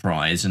the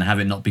Enterprise and have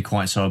it not be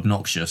quite so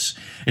obnoxious.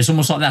 It's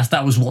almost like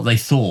that was what they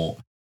thought.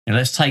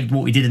 Let's take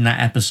what we did in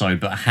that episode,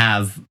 but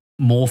have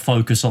more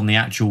focus on the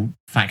actual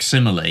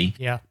facsimile,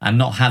 and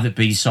not have it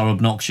be so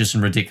obnoxious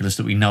and ridiculous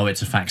that we know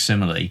it's a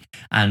facsimile.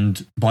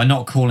 And by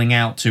not calling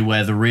out to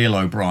where the real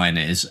O'Brien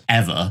is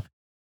ever,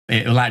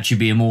 it'll actually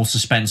be a more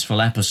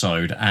suspenseful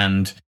episode,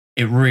 and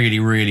it really,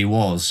 really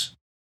was.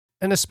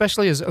 And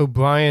especially as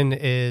O'Brien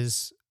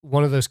is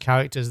one of those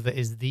characters that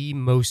is the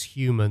most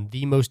human,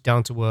 the most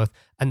down-to-earth,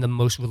 and the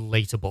most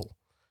relatable.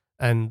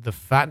 And the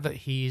fact that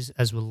he's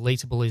as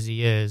relatable as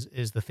he is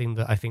the thing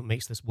that I think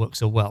makes this work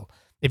so well.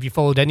 If you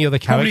followed any other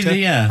character,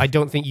 I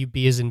don't think you'd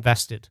be as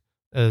invested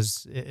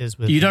as it is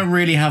with... You don't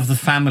really have the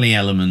family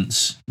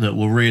elements that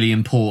were really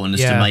important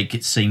as to make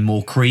it seem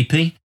more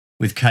creepy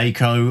with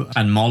Keiko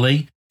and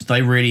Molly.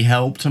 They really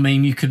helped. I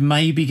mean, you could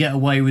maybe get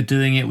away with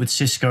doing it with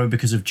Sisko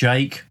because of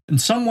Jake. In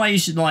some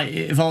ways,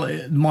 like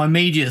my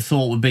immediate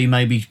thought would be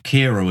maybe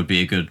Kira would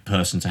be a good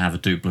person to have a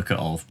duplicate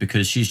of,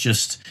 because she's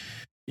just...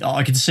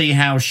 I can see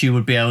how she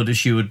would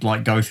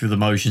like go through the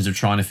motions of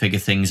trying to figure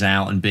things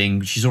out,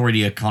 and she's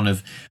already a kind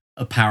of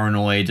a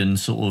paranoid and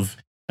sort of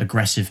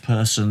aggressive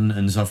person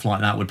and stuff like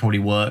that would probably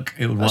work.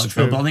 It would work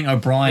for her. But I think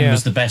O'Brien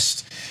was the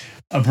best.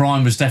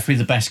 O'Brien was definitely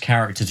the best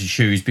character to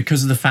choose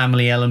because of the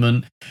family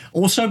element.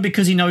 Also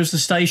because he knows the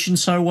station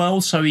so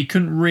well, so he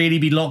couldn't really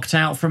be locked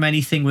out from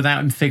anything without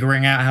him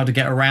figuring out how to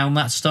get around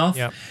that stuff.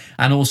 Yep.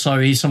 And also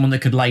he's someone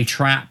that could lay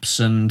traps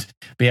and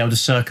be able to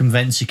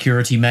circumvent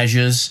security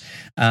measures.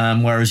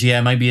 Whereas,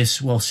 maybe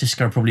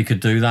Sisko probably could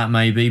do that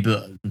maybe,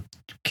 but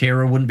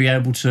Kira wouldn't be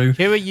able to.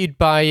 Kira, you'd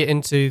buy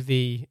into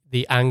the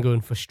anger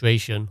and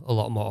frustration a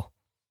lot more.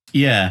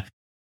 Yeah.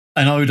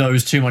 And Odo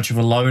is too much of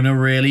a loner,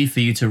 really, for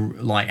you to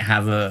like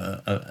have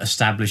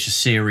establish a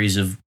series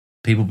of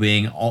people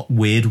being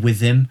weird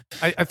with him.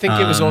 I think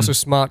it was also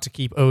smart to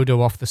keep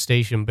Odo off the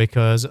station,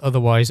 because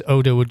otherwise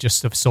Odo would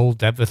just have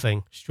sold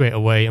everything straight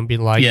away and been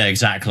like, "Yeah,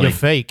 exactly, you're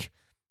fake."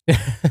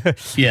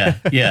 Yeah,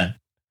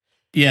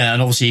 and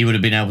obviously he would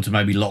have been able to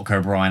maybe lock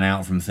O'Brien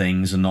out from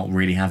things and not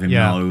really have him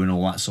know and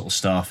all that sort of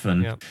stuff,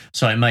 and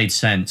so it made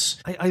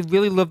sense. I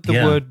really loved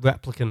the word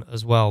replicant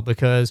as well,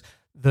 because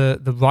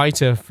the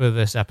writer for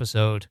this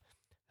episode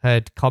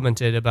had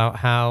commented about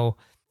how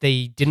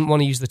they didn't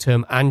want to use the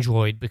term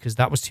android because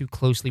that was too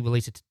closely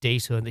related to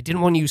data, and they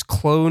didn't want to use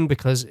clone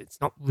because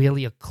it's not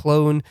really a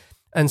clone,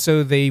 and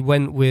so they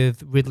went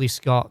with Ridley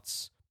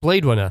Scott's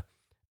Blade Runner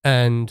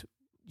and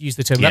used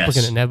the term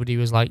replicant, and everybody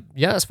was like,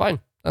 yeah, that's fine,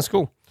 that's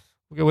cool,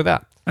 we'll go with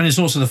that. And it's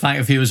also the fact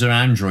if he was an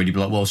android, you'd be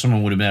like, well,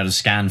 someone would have been able to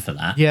scan for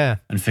that,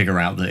 and figure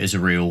out that it's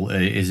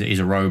is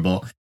a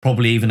robot,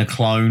 probably even a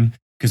clone,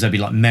 because there'd be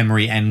like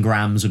memory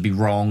engrams would be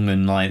wrong,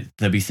 and like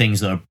there'd be things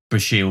that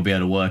Bashir will be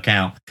able to work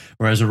out.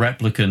 Whereas a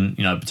replicant,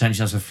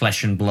 potentially has a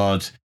flesh and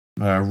blood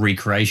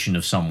recreation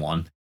of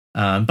someone.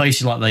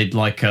 Basically,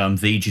 like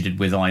V'Ger did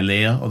with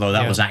Ilea, although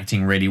that was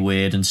acting really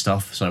weird and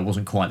stuff, so it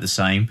wasn't quite the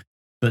same.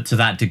 But to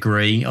that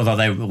degree, although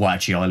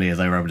Ilea,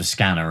 they were able to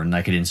scan her and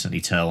they could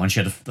instantly tell, and she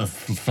had a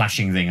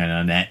flashing thing on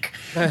her neck,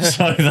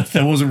 so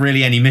there wasn't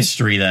really any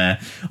mystery there,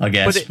 I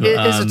guess. But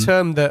it is a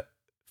term that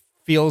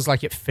feels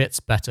like it fits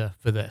better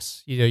for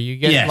this. You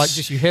get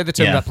you hear the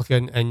term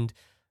replicant and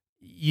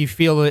you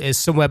feel it is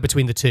somewhere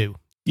between the two.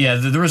 Yeah,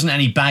 there isn't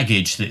any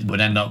baggage that would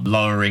end up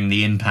lowering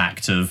the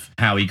impact of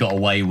how he got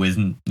away with,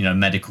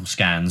 medical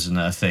scans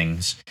and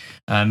things.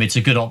 It's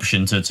a good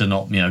option to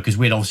not, because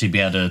we'd obviously be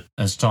able to,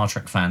 as Star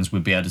Trek fans,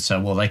 we'd be able to say,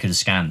 well, they could have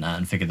scanned that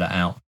and figured that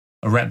out.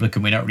 A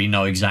replicant, we don't really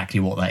know exactly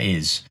what that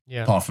is,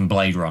 apart from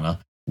Blade Runner,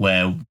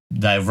 where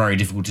they're very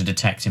difficult to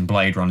detect in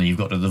Blade Runner. You've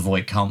got the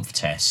Voight-Kampff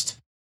test,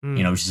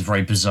 which is a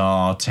very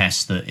bizarre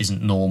test that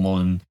isn't normal,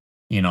 and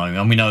we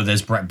know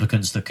there's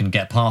replicants that can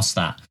get past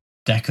that.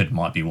 Deckard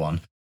might be one.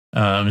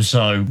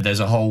 So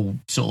there's a whole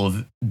sort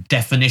of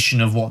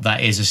definition of what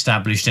that is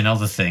established in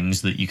other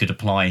things that you could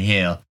apply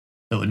here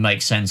that would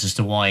make sense as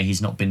to why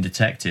he's not been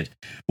detected.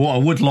 What I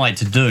would like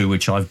to do,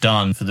 which I've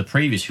done for the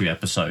previous few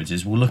episodes,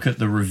 is we'll look at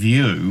the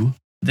review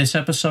this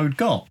episode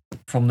got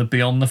from the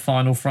Beyond the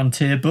Final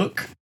Frontier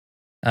book.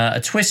 A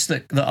twist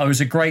that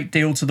owes a great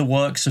deal to the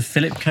works of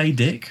Philip K.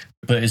 Dick,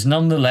 but is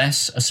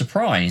nonetheless a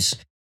surprise.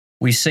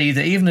 We see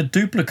that even a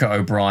duplicate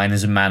O'Brien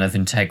is a man of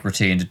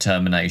integrity and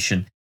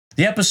determination.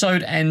 The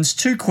episode ends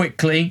too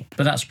quickly,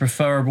 but that's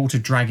preferable to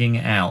dragging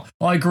it out.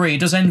 I agree, it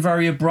does end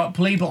very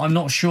abruptly, but I'm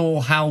not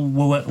sure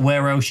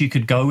where else you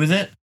could go with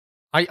it.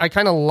 I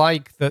kind of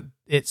like that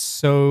it's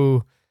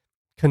so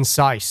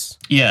concise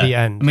at the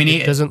end. I mean,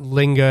 it doesn't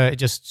linger, it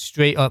just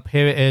straight up,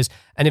 here it is.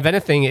 And if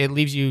anything, it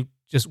leaves you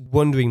just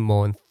wondering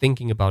more and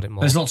thinking about it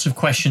more. There's lots of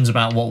questions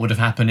about what would have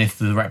happened if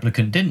the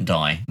replicant didn't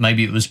die.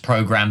 Maybe it was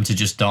programmed to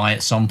just die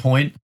at some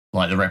point,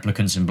 like the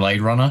replicants in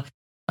Blade Runner.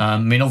 I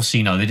mean,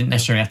 obviously, they didn't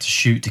necessarily have to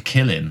shoot to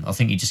kill him. I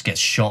think he just gets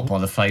shot by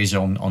the phaser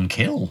on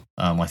kill,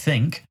 I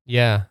think.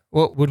 Yeah.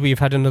 Well, would we have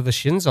had another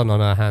Shinzon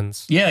on our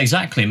hands? Yeah,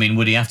 exactly. I mean,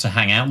 would he have to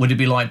hang out? Would it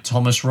be like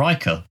Thomas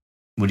Riker?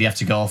 Would he have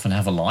to go off and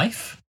have a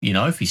life,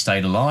 if he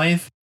stayed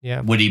alive?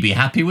 Yeah. Would he be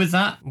happy with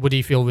that? Would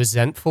he feel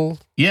resentful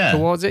Yeah.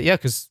 towards it? Yeah,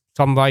 because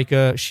Tom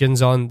Riker,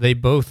 Shinzon, they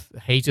both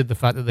hated the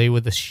fact that they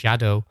were the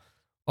shadow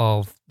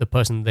of the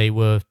person they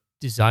were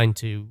designed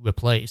to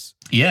replace.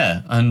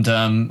 Yeah, and...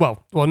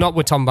 well, not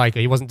with Tom Riker.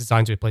 He wasn't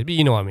designed to replace, but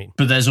you know what I mean.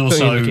 But there's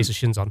also... in the case of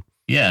Shinzon.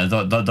 Yeah,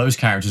 those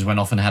characters went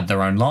off and had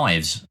their own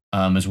lives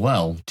as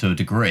well, to a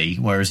degree,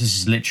 whereas this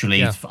is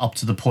literally up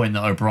to the point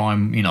that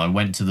O'Brien,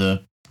 went to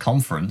the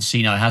conference,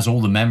 has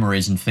all the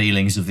memories and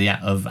feelings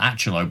of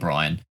actual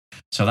O'Brien.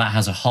 So that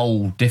has a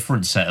whole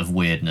different set of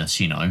weirdness,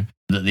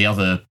 that the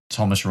other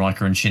Thomas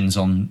Riker and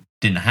Shinzon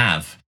didn't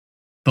have.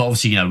 But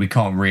obviously, we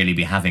can't really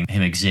be having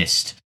him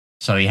exist.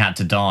 So he had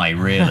to die,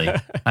 really.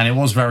 And it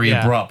was very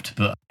abrupt,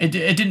 but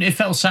it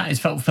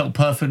felt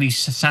perfectly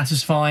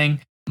satisfying.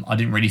 I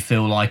didn't really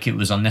feel like it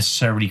was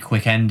unnecessarily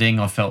quick ending.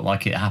 I felt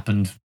like it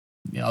happened.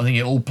 I think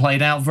it all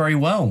played out very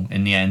well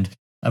in the end.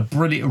 A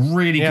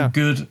really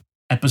good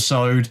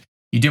episode.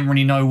 You didn't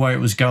really know where it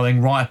was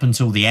going right up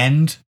until the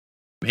end.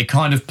 It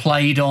kind of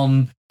played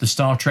on the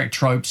Star Trek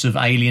tropes of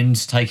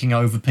aliens taking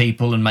over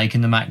people and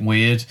making them act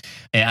weird.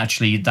 That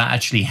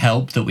actually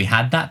helped that we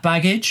had that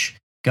baggage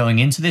going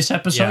into this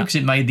episode because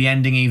it made the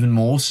ending even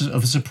more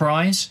of a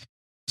surprise.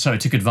 So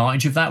it took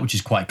advantage of that, which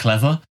is quite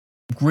clever.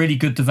 Really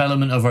good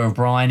development of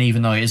O'Brien,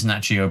 even though it isn't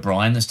actually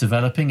O'Brien that's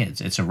developing.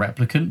 It's a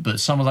replicant, but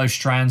some of those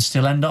strands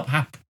still end up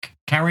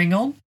carrying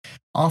on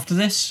after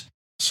this.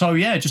 So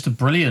yeah, just a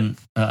brilliant,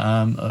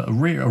 a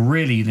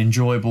really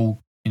enjoyable,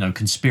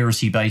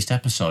 conspiracy-based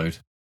episode.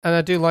 And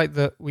I do like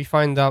that we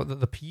find out that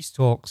the peace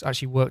talks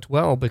actually worked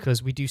well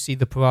because we do see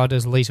the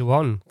Paradas later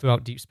on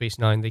throughout Deep Space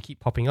Nine. They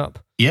keep popping up.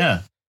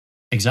 Yeah,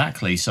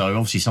 exactly. So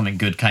obviously something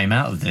good came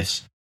out of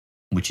this,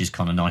 which is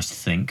kind of nice to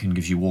think and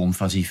gives you warm,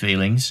 fuzzy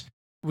feelings.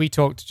 We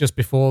talked just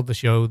before the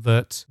show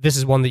that this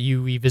is one that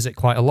you revisit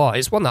quite a lot.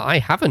 It's one that I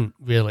haven't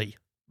really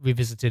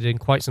revisited in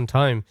quite some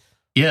time.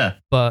 Yeah.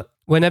 But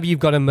whenever you've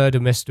got a murder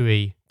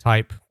mystery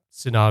type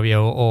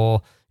scenario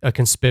or a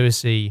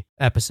conspiracy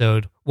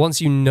episode,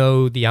 once you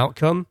know the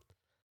outcome,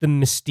 the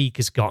mystique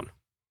is gone.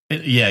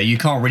 Yeah, you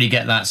can't really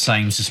get that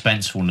same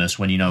suspensefulness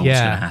when you know what's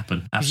going to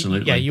happen.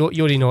 Absolutely. Yeah, you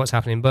already know what's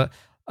happening. But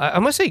I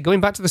must say,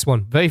 going back to this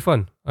one, very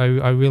fun. I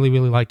really,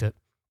 really liked it.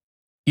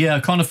 Yeah,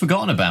 kind of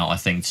forgotten about, I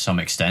think, to some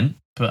extent.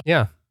 But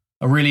yeah,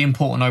 a really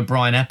important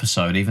O'Brien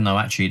episode, even though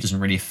actually it doesn't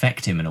really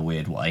affect him in a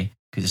weird way,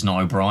 because it's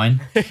not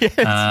O'Brien.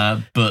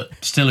 But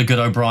still a good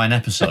O'Brien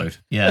episode.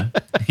 Yeah.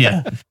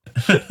 Yeah.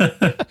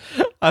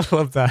 I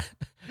love that.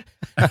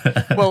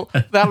 Well,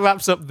 that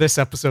wraps up this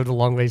episode of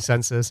Long Range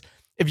Sensors.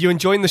 If you're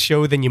enjoying the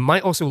show, then you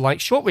might also like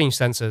Short Range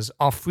Sensors,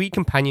 our free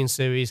companion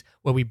series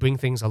where we bring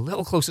things a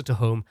little closer to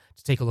home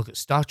to take a look at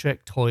Star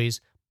Trek,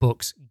 toys,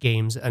 books,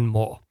 games, and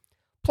more.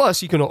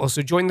 Plus, you can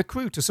also join the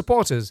crew to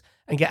support us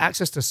and get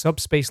access to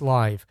Subspace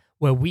Live,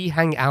 where we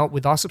hang out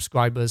with our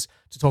subscribers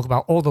to talk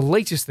about all the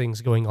latest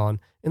things going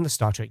on in the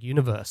Star Trek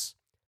universe.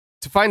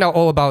 To find out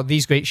all about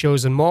these great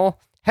shows and more,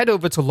 head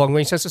over to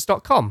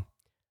longrangesensors.com.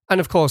 And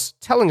of course,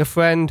 telling a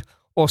friend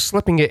or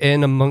slipping it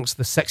in amongst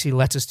the sexy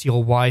letters to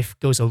your wife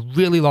goes a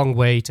really long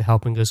way to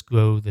helping us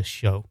grow this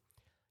show.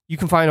 You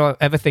can find out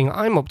everything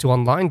I'm up to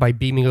online by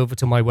beaming over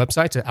to my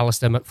website at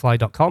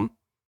alistairmcfly.com.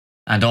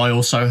 And I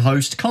also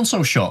host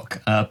Console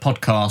Shock, a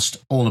podcast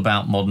all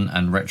about modern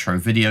and retro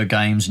video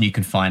games, and you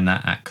can find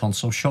that at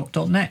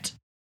consoleshock.net.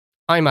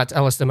 I'm at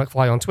Alistair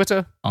McFly on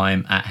Twitter.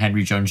 I'm at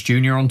Henry Jones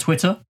Jr. on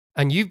Twitter.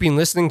 And you've been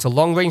listening to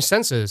Long Range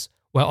Sensors,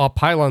 where our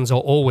pylons are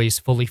always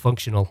fully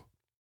functional.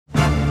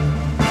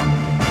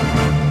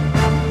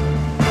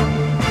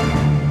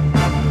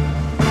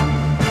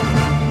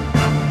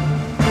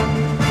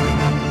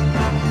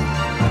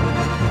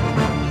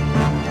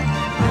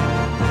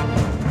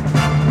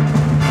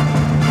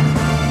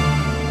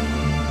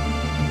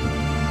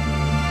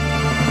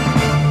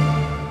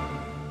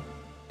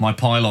 My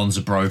pylons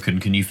are broken.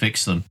 Can you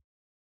fix them?